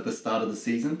just at the start of the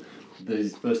season.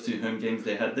 Those first 2 home games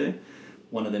they had there,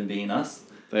 one of them being us.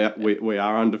 We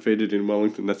are undefeated in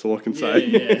Wellington, that's all I can say.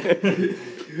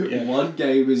 Yeah. One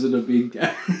game isn't a big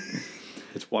game.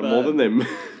 It's one more than them.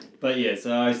 But yeah,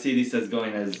 so I see this as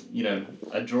going as,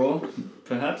 a draw,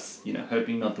 perhaps,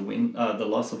 hoping not to win, the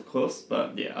loss, of course.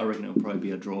 But yeah, I reckon it'll probably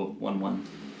be a draw, 1-1.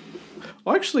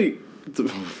 Actually,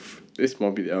 this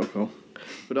might be the alcohol.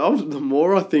 But the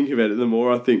more I think about it, the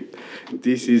more I think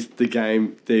this is the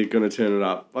game they're going to turn it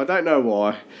up. I don't know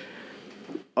why.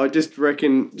 I just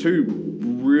reckon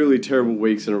 2 really terrible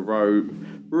weeks in a row,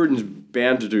 Ruden's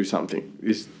bound to do something.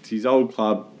 It's his old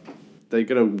club. They're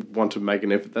going to want to make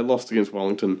an effort. They lost against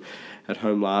Wellington at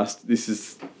home last. This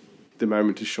is the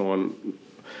moment to shine.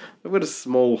 I've got a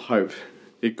small hope.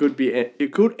 It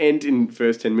could end in the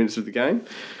first 10 minutes of the game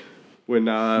when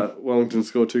Wellington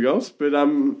scored 2 goals. But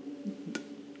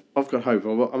I've got hope.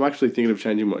 I'm actually thinking of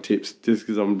changing my tips just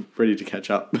because I'm ready to catch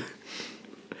up.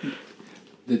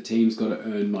 The team's got to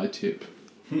earn my tip.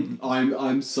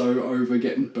 I'm so over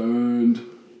getting burned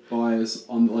by us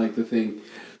on the thing.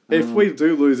 If we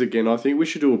do lose again, I think we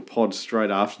should do a pod straight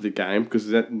after the game because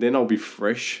then I'll be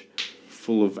fresh,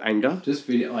 full of anger. Just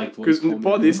video because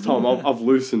by this time I've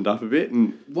loosened up a bit.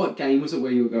 And what game was it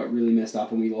where you got really messed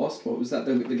up and we lost? What was that?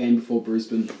 The game before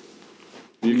Brisbane.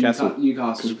 Newcastle.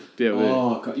 Yeah,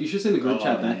 oh God! You should have seen the group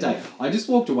chat that day. I just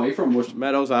walked away from watching.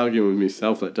 Matt, I was arguing with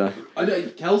myself that day. I know.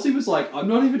 Kelsey was like, "I'm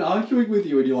not even arguing with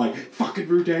you," and you're like, "Fucking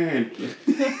Rudan."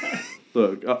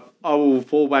 Look, I will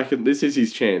fall back, and this is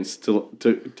his chance to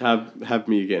have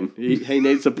me again. He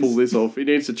needs to pull this off. He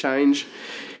needs to change.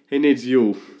 He needs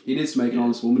Yule. He needs to make an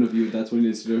honest woman of you. That's what he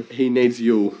needs to do. He needs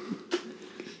Yule.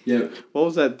 Yeah. What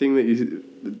was that thing that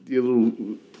your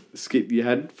little skit you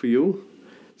had for Yule?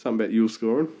 Something about Yule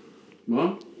scoring.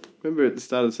 What? Remember at the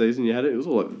start of the season you had it? It was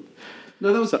all like...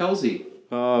 No, that was Kelsey.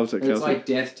 Oh, was it Kelsey? It's like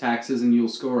death, taxes, and Yule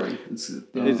scoring.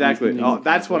 Exactly.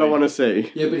 That's what I want to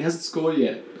see. Yeah, but he hasn't scored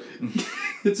yet.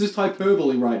 It's just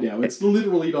hyperbole right now. It's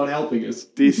literally not helping us.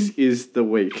 This is the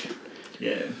week.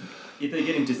 Yeah. If they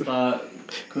get him to start,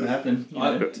 could happen. He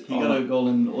got a goal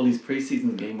in all his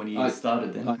preseason game when he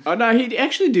started then. Oh, no, he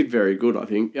actually did very good, I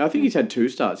think. I think he's had 2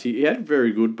 starts. He had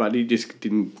very good, but he just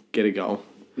didn't get a goal.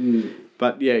 Mm.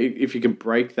 But yeah, if you can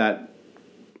break that,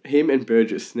 him and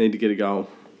Burgess need to get a goal.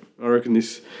 I reckon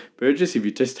this Burgess, if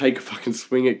you just take a fucking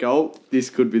swing at goal, this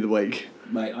could be the week.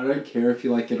 Mate, I don't care if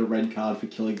you get a red card for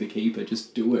killing the keeper.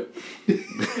 Just do it.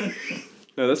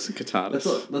 No, that's the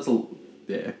Katatis. That's a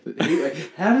yeah.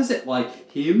 How does it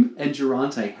him and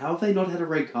Durante? How have they not had a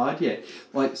red card yet?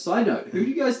 Side note, who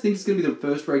do you guys think is going to be the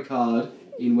first red card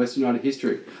in Western United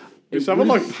history? Is someone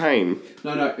like Payne?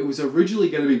 No, it was originally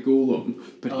going to be Goulam,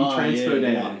 but he transferred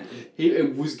out.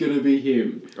 It was going to be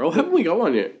him. Oh, haven't we got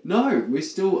one yet? No,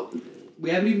 we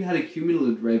haven't even had a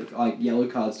cumulative yellow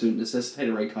cards to necessitate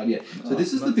a red card yet. So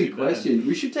this is the big question.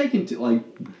 We should take into a...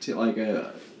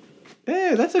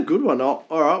 Yeah, that's a good one. Oh,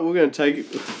 all right, we're going to take it.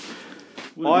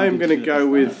 I am going to go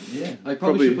with... Yeah. I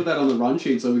probably should put that on the run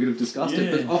sheet so we could have discussed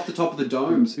it. But off the top of the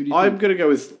domes, who do you think? I'm going to go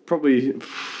with probably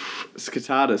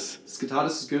Skatatis.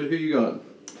 Skatatis is good. Who you got?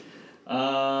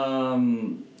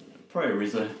 Probably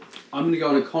Rizzo. I'm going to go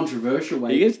on a controversial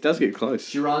way. He does get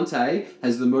close. Durante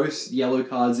has the most yellow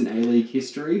cards in A-League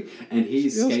history, and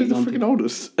he's skating on... the freaking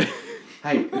oldest.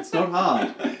 Hey, it's not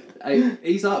hard. Hey,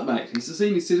 ease up, mate. He's a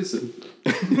senior citizen.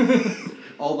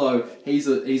 Although he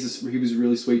was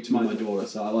really sweet to my daughter,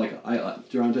 so I like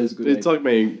Durante's a good. It's mate. like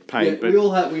me and Payne, Yeah, but we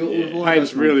all have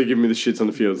Payne's really giving me the shits on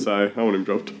the field, so I want him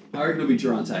dropped. I reckon it'll be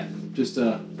Durante, just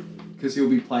because he'll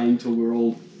be playing till we're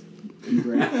all in the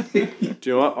ground. Do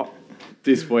you know what?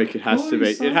 This week it has to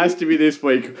be. Sorry. It has to be this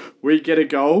week. We get a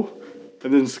goal,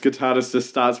 and then Skatatis just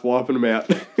starts wiping them out.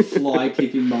 Fly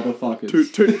kicking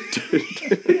motherfuckers.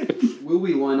 Toot. Will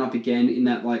we line up again in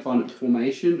that fun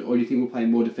formation, or do you think we'll play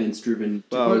more defence driven?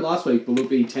 To quote last week, will it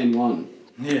be 10-1?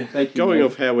 Yeah. Thank you. Going mate.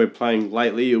 off how we're playing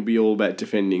lately, it'll be all about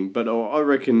defending. But I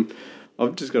reckon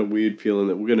I've just got a weird feeling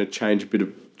that we're going to change a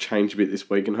bit this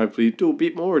week, and hopefully do a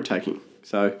bit more attacking.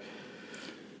 So,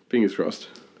 fingers crossed.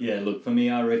 Yeah, look, for me,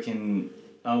 I reckon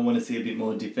I want to see a bit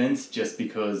more defence just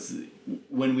because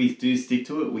when we do stick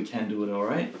to it, we can do it all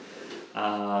right.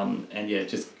 And yeah,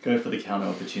 just go for the counter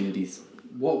opportunities.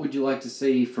 What would you like to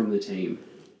see from the team?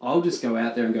 I'll just go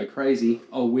out there and go crazy.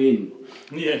 I'll win.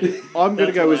 Yeah. I'm going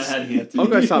to go with. I had here too. I'll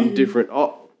go something different.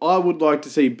 I would like to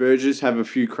see Burgess have a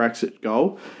few cracks at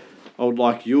goal. I would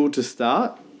like Yule to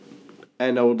start,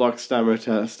 and I would like Stammer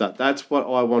to start. That's what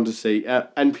I want to see.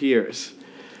 And Pierce.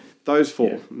 Those four.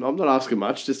 Yeah. I'm not asking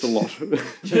much, just a lot.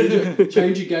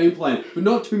 change your game plan, but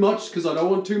not too much because I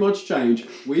don't want too much change.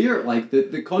 We are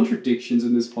the contradictions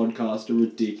in this podcast are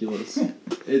ridiculous.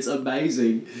 It's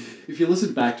amazing. If you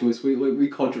listen back to us, we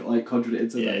contradict.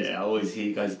 It's amazing. Yeah, I always hear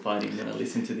you guys fighting when I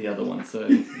listen to the other one. So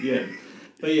yeah,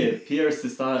 but yeah, Pierce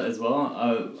to start as well.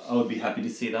 I would be happy to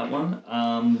see that one.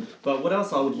 But what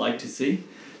else I would like to see?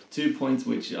 2 points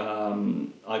which I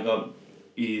got.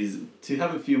 Is to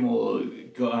have a few more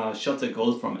shots at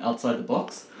goals from outside the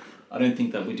box. I don't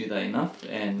think that we do that enough,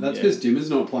 and that's because Dimmer's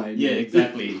not playing. Yeah,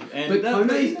 exactly. And but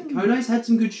Kone's had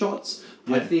some good shots.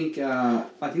 Yeah. I think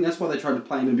that's why they tried to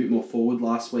play him a bit more forward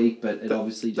last week, but it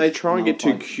obviously just they try and get too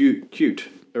nullified. cute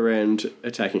around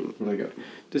attacking. What do they got?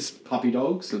 Just Puppy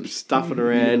dogs and stuff it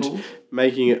around,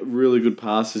 making it really good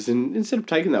passes, and instead of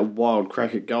taking that wild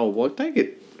crack at goal, take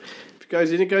it. If it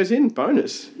goes in, it goes in.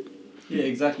 Bonus. Yeah,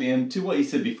 exactly. And to what you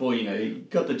said before, you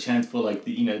got the chance for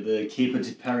the keeper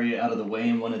to parry it out of the way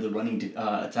and one of the running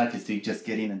attackers to just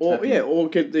get in and tap in. Or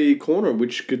get the corner,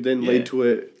 which could then lead to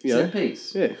a set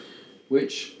piece. Yeah.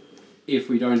 Which, if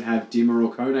we don't have Dimmer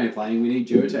or Kone playing, we need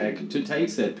Jurtek to take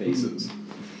set pieces.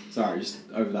 Sorry, just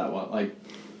over that one.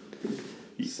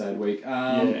 Sad week.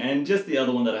 And just the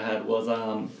other one that I had was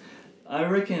I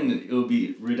reckon it would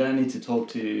be redundant to talk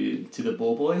to the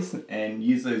ball boys and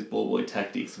use those ball boy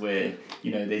tactics where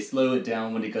they slow it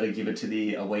down when they got to give it to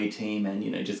the away team and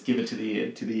just give it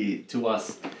to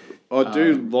us. I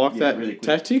do like that really quick.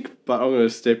 tactic, but I'm going to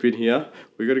step in here.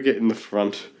 We've got to get in the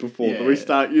front before we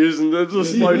start using the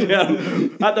slow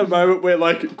down. At the moment, we're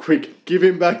quick, give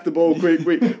him back the ball, quick.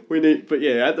 We need, but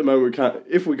at the moment we can't.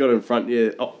 If we got in front,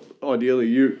 ideally,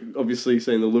 you obviously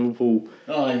seen the Liverpool.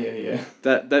 Oh yeah.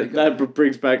 That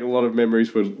brings back a lot of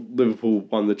memories when Liverpool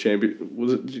won the champion.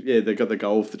 Was it? Yeah, they got the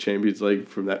goal of the Champions League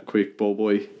from that quick ball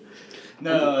boy.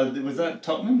 No, was that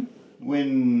Tottenham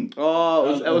when?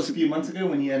 That was a few months ago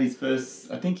when he had his first.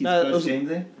 I think his first game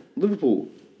there. Liverpool.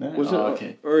 No? Was it?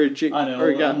 Okay. I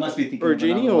know. I must be thinking of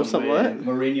Origini another or one something where like that.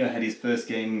 Mourinho had his first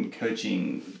game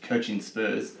coaching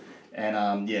Spurs,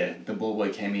 and the ball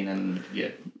boy came in and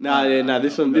No.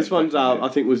 This one's I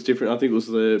think was different. I think it was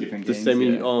the games,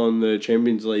 semi on the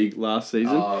Champions League last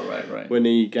season. Oh right. When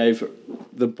he gave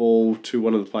the ball to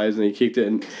one of the players and he kicked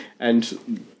it and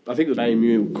I think it was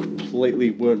AMU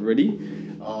completely weren't ready,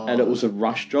 and it was a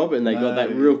rush job and they got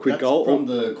that real quick goal from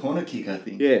the corner kick, I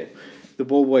think. Yeah. The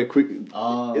ball boy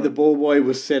the ball boy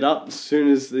was set up as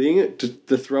soon as the thing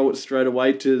to throw it straight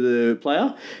away to the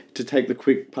player to take the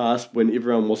quick pass when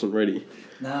everyone wasn't ready.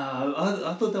 No,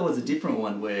 I thought that was a different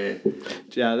one where.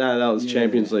 Yeah, that was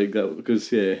Champions League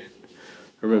because I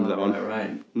remember that one.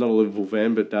 Right. Not a Liverpool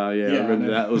fan, but I remember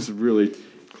that. It was really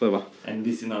clever. And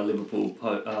this is our Liverpool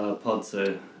pod,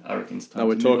 so I reckon it's time. No,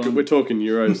 we're talking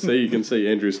Euros. So you can see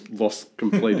Andrew's lost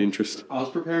complete interest. I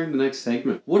was preparing the next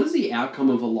segment. What is the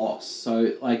outcome of a loss?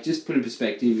 So, just put in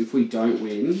perspective, if we don't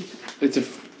win...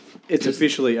 It's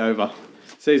officially over.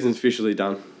 Season's officially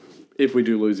done. If we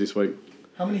do lose this week.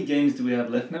 How many games do we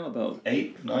have left now? About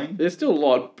 8, 9? There's still a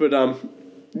lot, but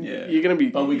you're going to be...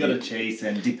 But we got to chase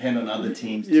and depend on other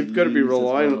teams. You've got to be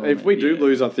relying... If we do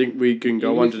lose, I think we can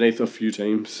go Even underneath a few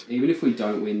teams. Even if we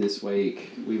don't win this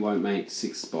week, we won't make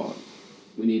 6th spot.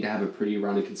 We need to have a pretty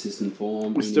run of consistent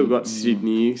form. We've still got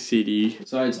Sydney, City.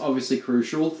 So it's obviously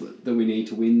crucial that we need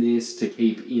to win this to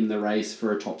keep in the race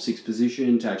for a top 6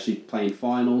 position, to actually play in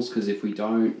finals, because if we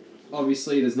don't,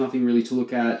 obviously, there's nothing really to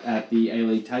look at the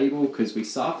A-League table because we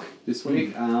suck this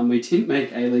week. We didn't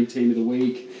make A-League Team of the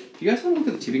Week. Do you guys want to look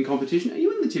at the tipping competition? Are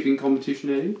you in the tipping competition,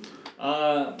 Eddie?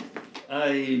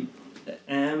 I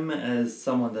am, as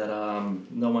someone that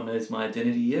no one knows my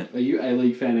identity yet. Are you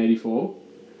A-League Fan 84?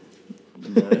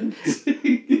 No.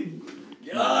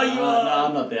 No,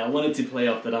 I'm not there. I wanted to play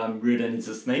off that Rudin is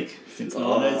a snake, since no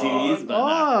one knows who he is, but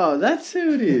no. That's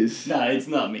who it is. No, it's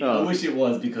not me. Oh. I wish it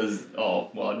was because,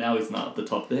 now it's not at the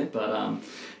top there, but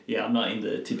yeah, I'm not in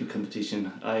the tipping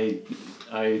competition.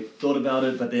 I thought about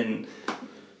it, but then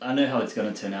I know how it's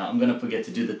going to turn out. I'm going to forget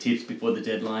to do the tips before the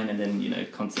deadline and then,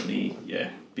 constantly,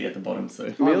 be at the bottom,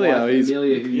 so... Amelia,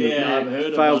 I've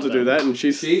heard failed to about do that, and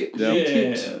she's... She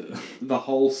tipped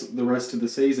the rest of the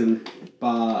season,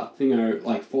 bar thingo,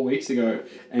 like 4 weeks ago,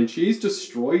 and she's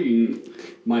destroying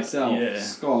myself,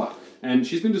 Scott, and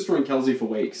she's been destroying Kelsey for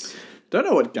weeks. Don't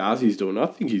know what Ghazi's doing. I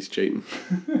think he's cheating.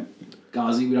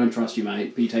 Ghazi, we don't trust you,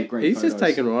 mate, but you take great He's photos. just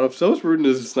taken right off. So was Rudin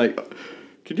as a snake.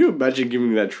 Can you imagine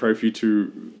giving that trophy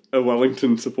to a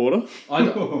Wellington supporter? I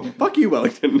don't, Fuck you,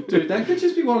 Wellington. dude, that could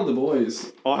just be one of the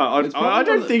boys. I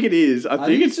don't think it is. I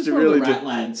think it's just really one of the rat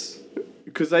lads.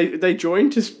 because they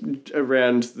joined just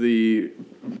around the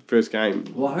first game.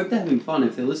 Well, I hope they're having fun.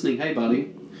 If they're listening, hey,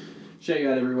 buddy. Shout you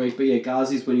out every week. But yeah,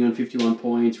 Ghazi's winning on 51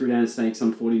 points. Rudan Snakes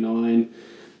on 49.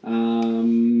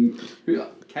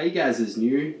 K-Gaz is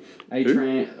new.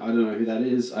 A-Tran, I don't know who that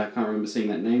is. I can't remember seeing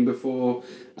that name before.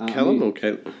 Callum or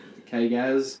Caleb?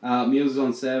 K-Gaz. Meals is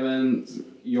on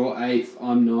 7. You're 8th.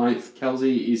 I'm 9th.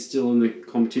 Kelsey is still in the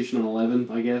competition on 11,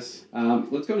 I guess.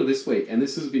 Let's go to this week. And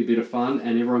this will be a bit of fun,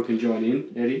 and everyone can join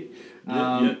in, Eddie.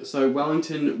 So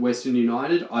Wellington, Western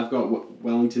United. I've got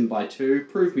Wellington by 2.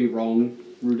 Prove me wrong,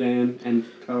 Rudan and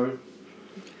co.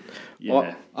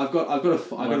 Yeah. I've got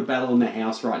a battle in the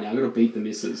house right now. I've got to beat the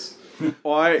missus.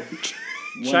 I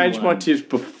changed my 1-1. tips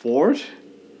before it.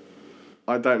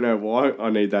 I don't know why. I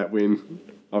need that win.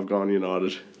 I've gone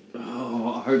United.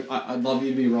 Oh, I'd love you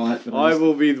to be right. But I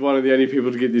will be one of the only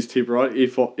people to get this tip right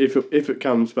if it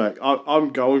comes back.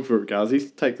 I'm going for it, Ghazi.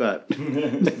 Take that.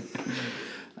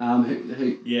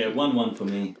 Yeah, 1-1 for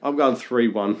me. I'm going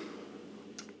 3-1.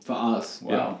 For us.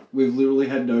 Wow. We've literally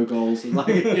had no goals.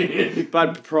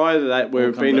 But prior to that,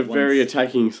 we've been a very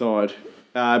attacking side.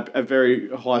 A very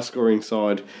high-scoring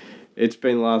side. It's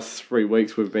been the last 3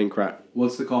 weeks we've been crap.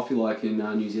 What's the coffee like in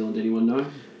New Zealand? Anyone know?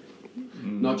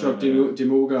 Not drop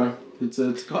Dimulgo.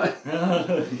 It's quite...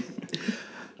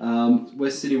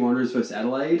 West Sydney Wanderers versus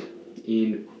Adelaide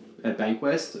at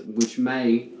Bankwest, which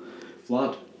may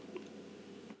flood.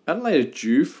 Adelaide are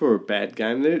due for a bad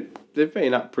game. They've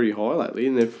been up pretty high lately,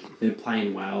 and They're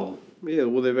playing well.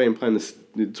 they've been playing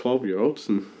the 12-year-olds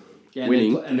and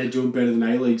winning. And they're doing better than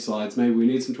A-League sides. Maybe we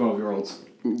need some 12-year-olds.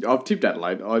 I've tipped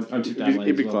Adelaide. I've tipped Adelaide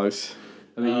It'd be as well. close.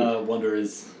 I mean,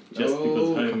 Wanderers, just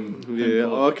because home. Yeah,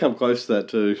 I'll come close to that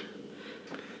too.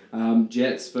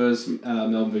 Jets versus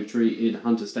Melbourne Victory in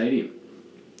Hunter Stadium.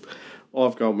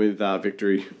 I've gone with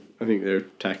Victory. I think their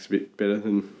attack's a bit better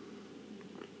than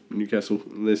Newcastle,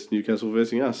 unless Newcastle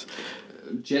versing us.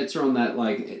 Jets are on that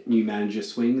new manager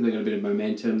swing. They've got a bit of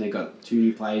momentum. They've got 2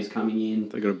 new players coming in.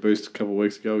 They got a boost a couple of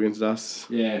weeks ago against us.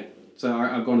 Yeah, so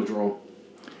I've gone to draw.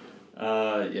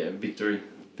 Victory.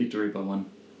 Victory by 1.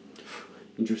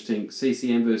 Interesting.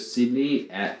 CCM versus Sydney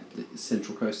at the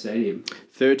Central Coast Stadium.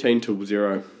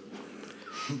 13-0.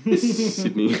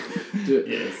 Sydney.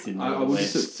 Yeah, Sydney. I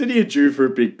was just City are due for a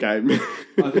big game.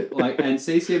 and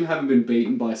CCM haven't been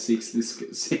beaten by 6 this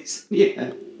season.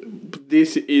 Yeah,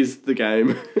 This is the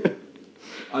game.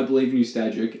 I believe in you,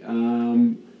 Stadrick.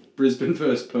 Brisbane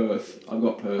versus Perth. I've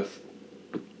got Perth.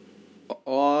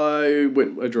 I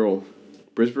went a draw.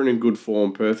 Brisbane in good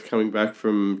form. Perth coming back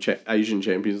from Asian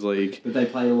Champions League. But they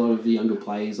play a lot of the younger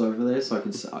players over there, so I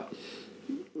can say...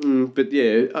 But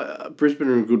yeah, Brisbane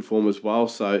are in good form as well,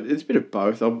 so it's a bit of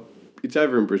both. It's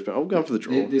over in Brisbane. I'm going for the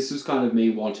draw. This is kind of me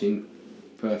wanting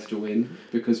Perth to win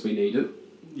because we need it.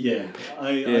 Yeah,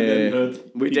 I don't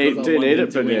Perth. We because do I want need them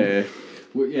it, to but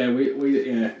win.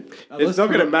 Yeah. It's not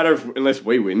going to matter unless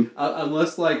we win.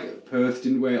 Unless Perth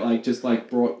didn't wear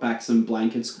brought back some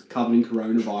blankets covered in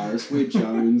coronavirus. We're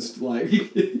jonesed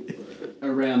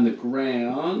around the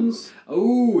grounds.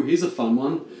 Oh, here's a fun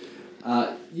one.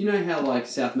 You know how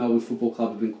South Melbourne Football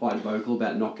Club have been quite vocal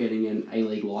about not getting an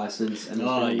A-League licence? And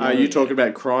Are you talking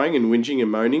about crying and whinging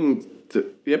and moaning?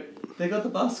 Yep. They got the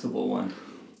basketball one.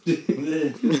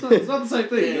 it's not the same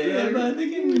thing. Yeah, but they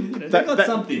can. They got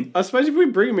something. I suppose if we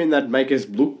bring them in, that'd make us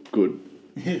look good.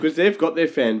 Because they've got their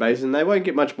fan base and they won't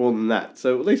get much more than that.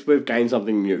 So at least we've gained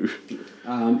something new.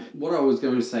 What I was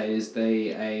going to say is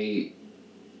they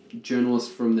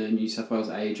journalist from the New South Wales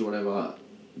Age or whatever,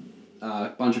 a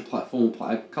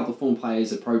couple of former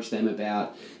players approached them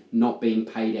about not being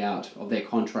paid out of their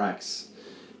contracts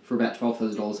for about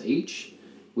 $12,000 each,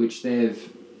 which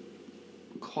they've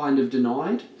kind of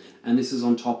denied. And this is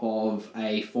on top of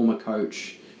a former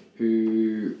coach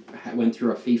who went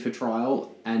through a FIFA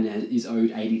trial and is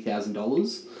owed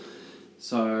 $80,000.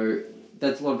 So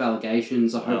that's a lot of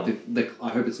allegations. I hope I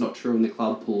hope it's not true and the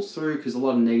club pulls through, because a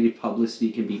lot of negative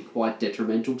publicity can be quite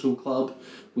detrimental to a club.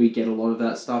 We get a lot of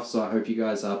that stuff, so I hope you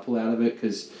guys pull out of it,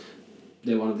 because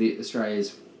they're one of the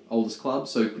Australia's oldest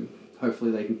clubs, so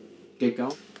hopefully they can get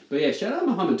going. But yeah, shout out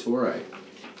Mohamed Toure.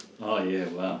 Oh, yeah,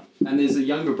 wow. And there's a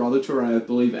younger brother Toure, I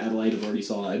believe Adelaide have already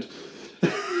signed.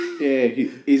 Yeah,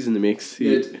 he's in the mix.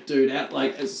 Yeah, dude, as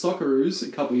Socceroos,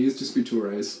 a couple of years just be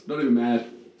Toure's. Not even mad.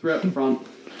 Throughout the front.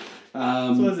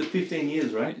 So is it 15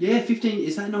 years, right? Yeah, 15.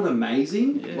 Is that not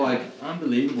amazing? Yeah,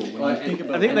 unbelievable. When I think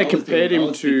about I think when they I was doing compared it, I him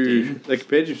was to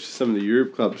 15. some of the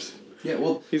Europe clubs. Yeah,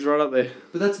 well, He's right up there.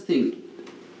 but that's the thing.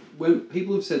 When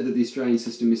people have said that the Australian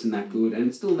system isn't that good, and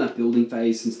it's still in that building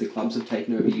phase since the clubs have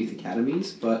taken over youth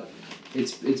academies, but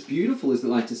it's beautiful, isn't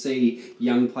it? Like to see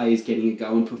young players getting a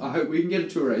go, and I hope we can get a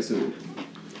Toure soon.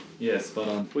 Yeah, spot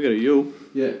on. We got a Yule.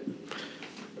 Yeah,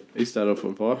 He started off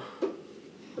on fire.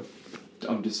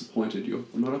 I'm disappointed.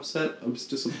 I'm not upset. I'm just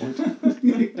disappointed.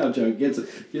 I'm joking. Rudan's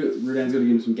got to give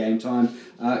him some game time.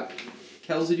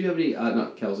 Kelsey, do you have any?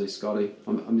 Not Kelsey, Scotty.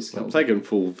 I miss Kelsey. I'm taking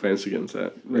full offence against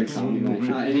that. Red Sunday, mate.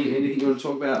 Anything you want to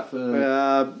talk about for?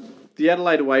 The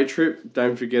Adelaide away trip,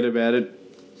 don't forget about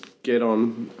it. Get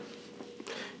on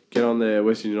their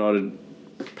Western United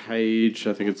page.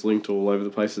 I think it's linked all over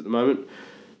the place at the moment.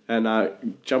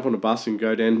 And jump on a bus and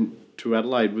go down to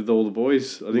Adelaide with all the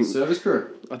boys. I think Service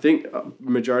crew. I think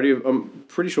majority of, I'm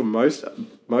pretty sure most of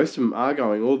them are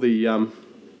going. All the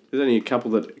there's only a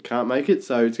couple that can't make it,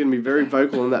 so it's going to be very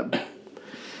vocal on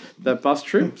that bus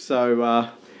trip. So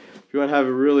if you want to have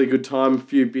a really good time, a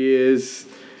few beers,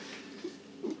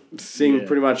 sing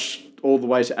pretty much all the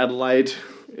way to Adelaide,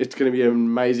 it's going to be an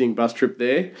amazing bus trip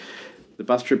there. The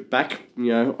bus trip back,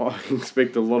 I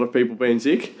expect a lot of people being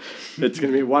sick. It's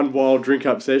going to be one wild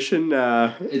drink-up session.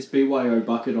 It's BYO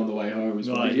bucket on the way home as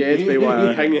well. Yeah, it's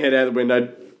BYO. Hang your head out the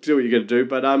window, do what you got to do.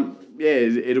 But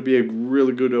it'll be a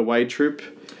really good away trip.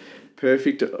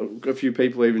 Perfect. A few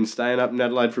people even staying up in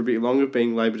Adelaide for a bit longer,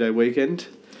 being Labor Day weekend.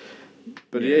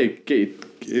 But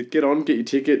get on, get your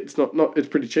ticket. It's it's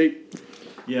pretty cheap.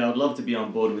 Yeah, I'd love to be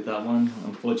on board with that one.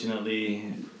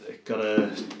 Unfortunately, gotta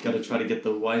try to get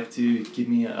the wife to give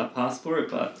me a pass for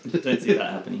it, but don't see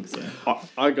that happening. So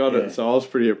I got it, so I was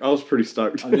pretty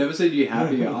stoked. I've never seen you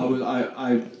happier.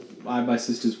 I had my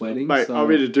sister's wedding. Mate, so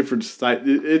I'm in a different state.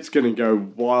 It's gonna go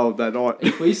wild that night.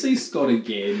 if we see Scott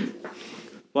again,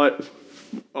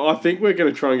 I think we're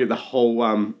gonna try and get the whole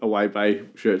away bay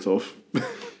shirts off.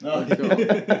 oh,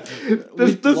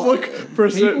 Just look for a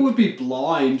people certain. would be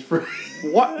blind for.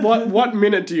 What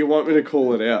minute do you want me to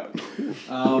call it out?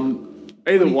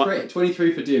 Either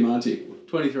 23 for Diamante.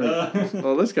 23.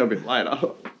 Well, let's go a bit later.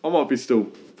 I might be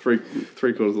still three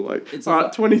quarters away. It's All right,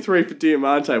 like- 23 for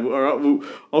Diamante. All right,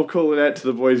 I'll call it out to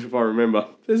the boys if I remember.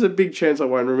 There's a big chance I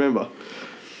won't remember.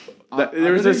 I don't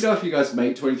even know if you guys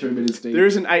make 23 minutes deep. There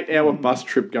is an 8-hour bus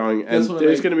trip going, and That's what I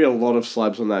there's mean. going to be a lot of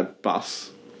slabs on that bus.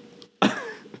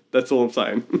 That's all I'm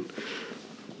saying.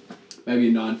 Maybe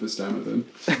a 9 for Stoma then.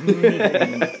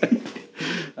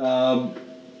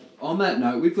 On that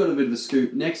note, we've got a bit of a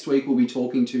scoop. Next week we'll be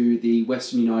talking to the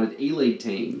Western United E-League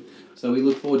team. So we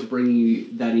look forward to bringing you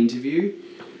that interview.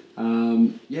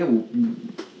 We'll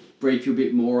brief you a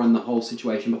bit more on the whole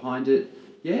situation behind it.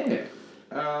 Yeah.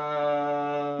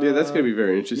 Yeah, that's going to be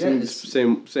very interesting. Yeah,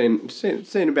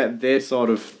 Seeing about their side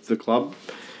of the club,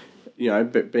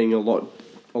 but being a lot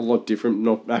different,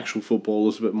 not actual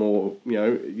footballers, but more,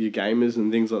 your gamers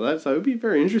and things like that. So it'll be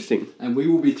very interesting. And we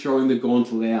will be throwing the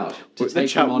gauntlet out to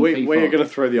take them on FIFA. We're going to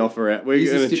throw the offer out. We're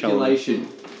Here's going the to challenge. stipulation.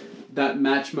 That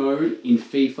match mode in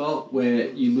FIFA where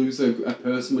you lose a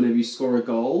person whenever you score a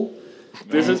goal.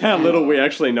 This is how little we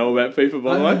actually know about FIFA,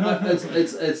 by the way.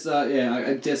 It's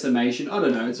a decimation. I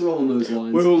don't know. It's all on those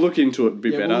lines. We'll look into it a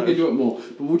bit better. We'll look into it more.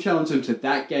 But we'll challenge them to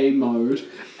that game mode,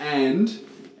 and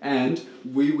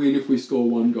we win if we score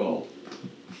one goal.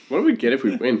 What do we get if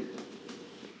we win?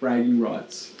 Bragging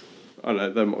rights. I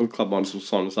don't know. The club minds will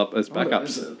sign us up as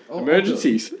backups. I'll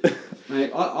Emergencies.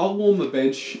 Mate, I'll warm the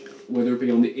bench, whether it be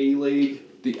on the E-League,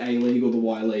 the A-League, or the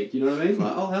Y-League. You know what I mean?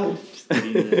 Like, I'll help.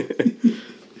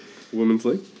 Women's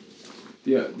League.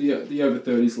 The over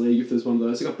 30s league, if there's one of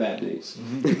those. I got bad knees.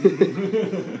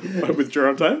 With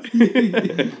Durante?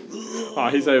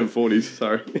 He's over 40s,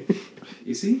 sorry.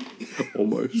 Is he?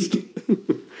 Almost.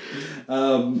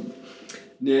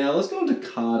 Now, let's go on to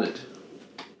Carded.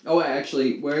 Oh,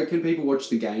 actually, where can people watch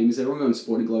the game? Is everyone going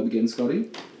Sporting Globe again, Scotty?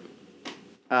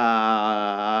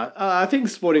 I think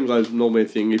Sporting Globe's normally a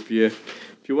thing. If you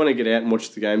want to get out and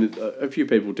watch the game, a few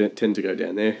people tend to go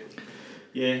down there.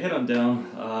 Yeah, head on down.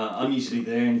 I'm usually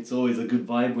there, and it's always a good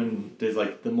vibe when there's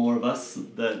like the more of us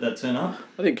that turn up.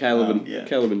 I think Caleb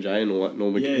and Jay and all that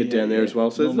normally Yeah, get down there yeah. as well.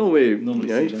 So there's normally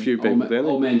Normally a see them. few people down there.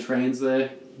 Old man Tran's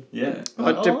there. Yeah.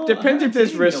 Depends if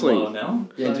there's wrestling. I now.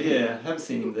 Yeah, Yeah, I haven't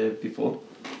seen him there before.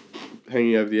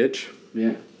 Hanging over the edge.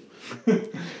 Yeah. Do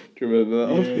you remember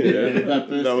that one? Yeah, that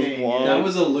first was game, wild. That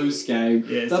was a loose game.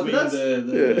 Yeah, That- swinging that's-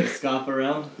 the scarf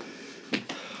around.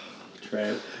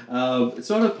 Tran. It's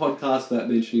not a podcast about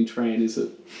mentioning Tran, is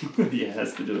it? Yeah,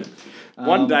 has to do it.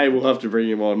 One day we'll have to bring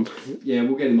him on. Yeah,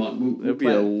 we'll get him on. We'll It'll be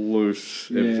a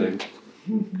loose episode.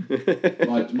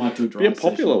 might do a dry Be a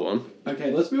popular session. one.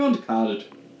 Okay, let's move on to Carded.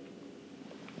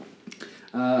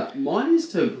 Mine is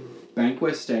to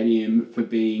Bankwest Stadium for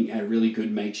being a really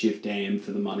good makeshift dam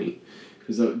for the money.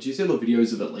 Because do you see all the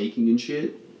videos of it leaking and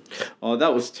shit? Oh,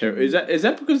 that was terrible. Is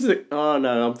that because oh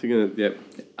no, I'm thinking of, yep.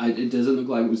 It doesn't look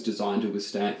like it was designed to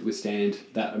withstand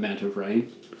that amount of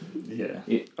rain. Yeah.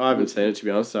 I haven't seen it, to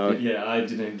be honest, so Yeah, I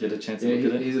didn't get a chance to Yeah,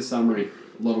 look at it. here's a summary.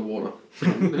 A lot of water.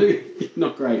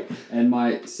 Not great. And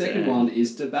my second one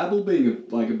is to Babel being a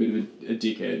bit of a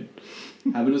dickhead.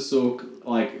 Having a sook,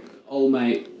 like, old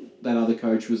mate, that other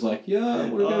coach was like, yeah, I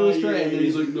want to go to Australia. yeah, And then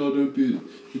he's like, no, don't be,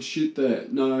 it's shit there.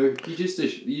 No, you just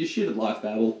shit at life,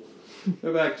 Babel.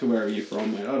 Go back to wherever you're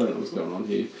from, mate. I don't know what's going on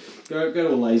here. Go to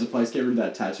a laser place, get rid of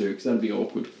that tattoo, because that'd be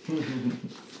awkward.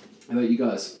 How about you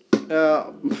guys?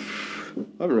 I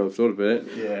haven't really thought about it.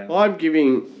 Yeah.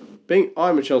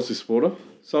 I'm a Chelsea supporter,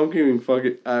 so I'm giving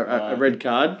fucking a red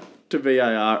card to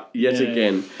VAR yet Yeah.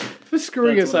 again for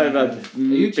screwing That's us what I over. had. Are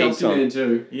you a big Chelsea time. man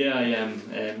too? Yeah, I am,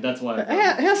 and that's why.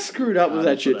 How screwed up was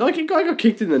that for shit? that. Like, a guy got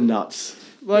kicked in the nuts.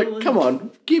 Like, Well, come on,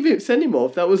 send him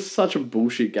off. That was such a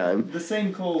bullshit game. The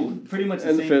same call, pretty much the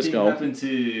And the same first thing goal. happened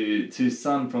to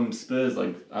Son from Spurs,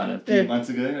 like, I don't know, a few Yeah. months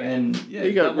ago, and yeah,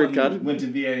 He got that red one carded. went to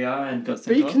VAR and got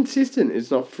sent Be off. consistent. It's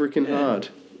not freaking Yeah. hard.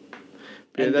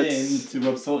 Yeah, And that's then, to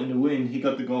rub salt in the wound, he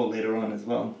got the goal later on as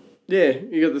well. yeah.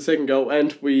 You got the second goal,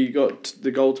 and we got the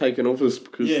goal taken off us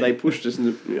because Yeah. they pushed us in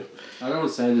the. Yeah. I don't want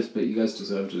to say this, but you guys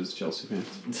deserved it as Chelsea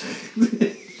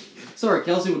fans. Sorry,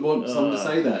 Kelsey would want someone to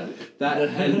say that.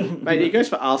 And Mate, he goes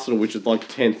for Arsenal, which is like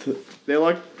 10th. They're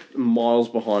like miles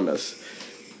behind us.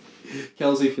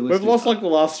 Kelsey, if you're We've listening, lost like the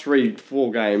last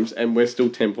 3-4 games, and we're still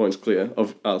 10 points clear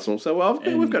of Arsenal. So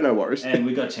we've got no worries. And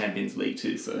we got Champions League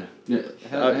too, so.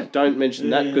 Yeah, Don't mention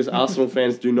that because Arsenal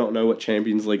fans do not know what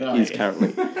Champions League Oh, is yeah.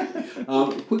 currently.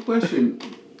 quick question.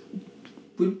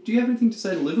 Do you have anything to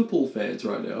say to Liverpool fans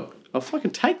right now? Oh,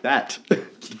 fucking take that.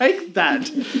 Take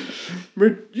that.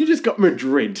 You just got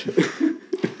Madrid.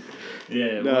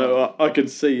 Yeah. No, I could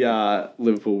see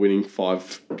Liverpool winning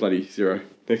 5-0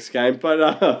 next game.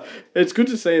 But it's good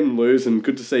to see him lose and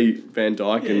good to see Van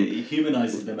Dijk. Yeah, And it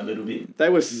humanises them a little bit. they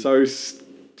were so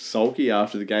sulky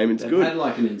after the game. It's They've good. had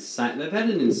They've had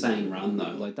an insane run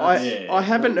though. Like that's, I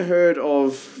haven't heard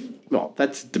of. No,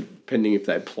 that's depending if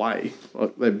they play.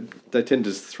 Like they tend to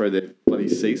just throw their bloody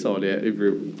seaside out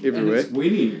and everywhere. it's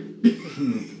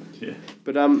winning. Yeah.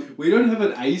 But We don't have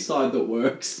an A side that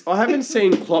works. I haven't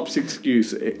seen Klopp's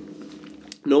excuse.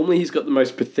 Normally he's got the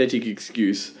most pathetic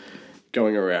excuse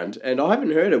going around, and I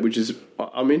haven't heard it, which is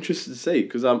I'm interested to see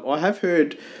because I have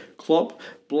heard Klopp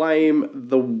blame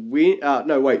the win.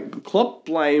 Klopp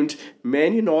blamed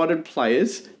Man United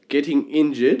players getting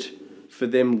injured for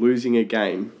them losing a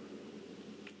game.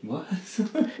 What?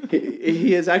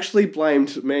 He has actually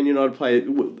blamed Man United players.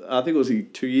 I think it was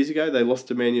 2 years ago they lost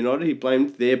to Man United. He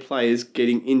blamed their players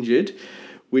getting injured,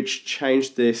 which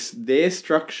changed their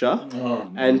structure,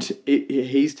 Oh, and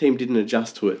his team didn't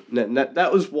adjust to it. And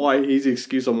that was why his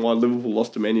excuse on why Liverpool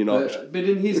lost to Man United. But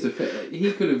in his defense,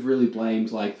 he could have really blamed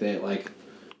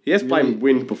He has blamed really-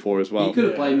 wind before as well. he could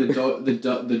have blamed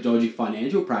the dodgy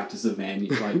financial practice of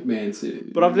Man City.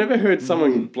 But I've never heard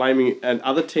someone blaming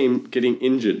another team getting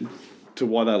injured to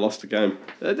why they lost a game.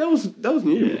 That was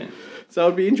new. Yeah. So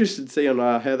I'd be interested to see on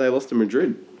how they lost to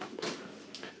Madrid.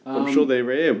 I'm sure their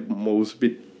air was a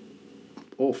bit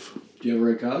off. Do you have a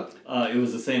red card? It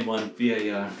was the same one,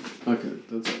 VAR. Okay,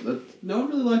 no one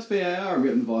really likes VAR. I'm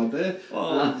getting the vibe there.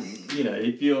 Well,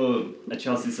 if you're a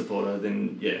Chelsea supporter,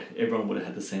 then yeah, everyone would have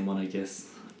had the same one, I guess.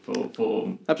 For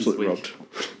Absolutely this week. robbed.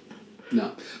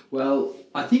 No. Well,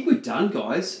 I think we're done,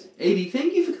 guys. Edie,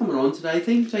 thank you for coming on today.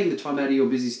 Thank you for taking the time out of your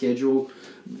busy schedule.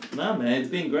 No, man, it's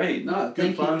been great. No,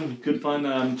 Good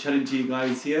fun chatting to you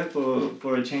guys here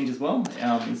for a change as well.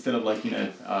 Instead of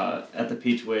at the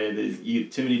pitch where there's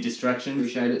too many distractions.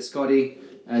 Appreciate it. Scotty,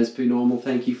 as per normal,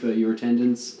 thank you for your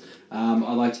attendance.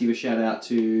 I'd like to give a shout out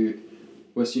to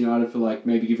West United for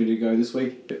maybe giving it a go this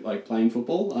week, playing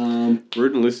football.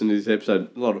 Rude and listen to this episode.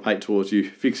 A lot of hate towards you.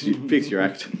 Fix your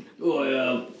act. Oh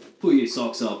yeah, pull your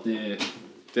socks up there.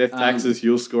 Death, taxes,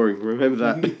 fuel scoring. Remember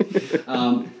that.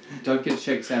 Don't forget to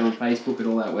check us out on Facebook at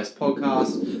All Out West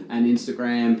Podcast and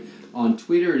Instagram. On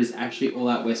Twitter, it is actually All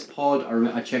Out West Pod.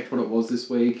 I checked what it was this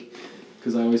week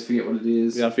because I always forget what it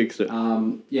is. Yeah, I fixed it.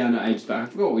 Yeah, no, ages back.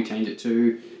 I forgot what we changed it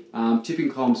to.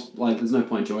 Tipping comps, there's no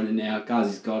point joining now.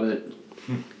 Ghazi's got it.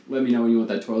 Let me know when you want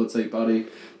that toilet seat, buddy.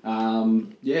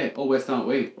 Yeah, all West, aren't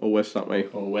we? All West, aren't we?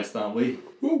 Or West, aren't we?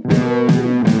 Woo.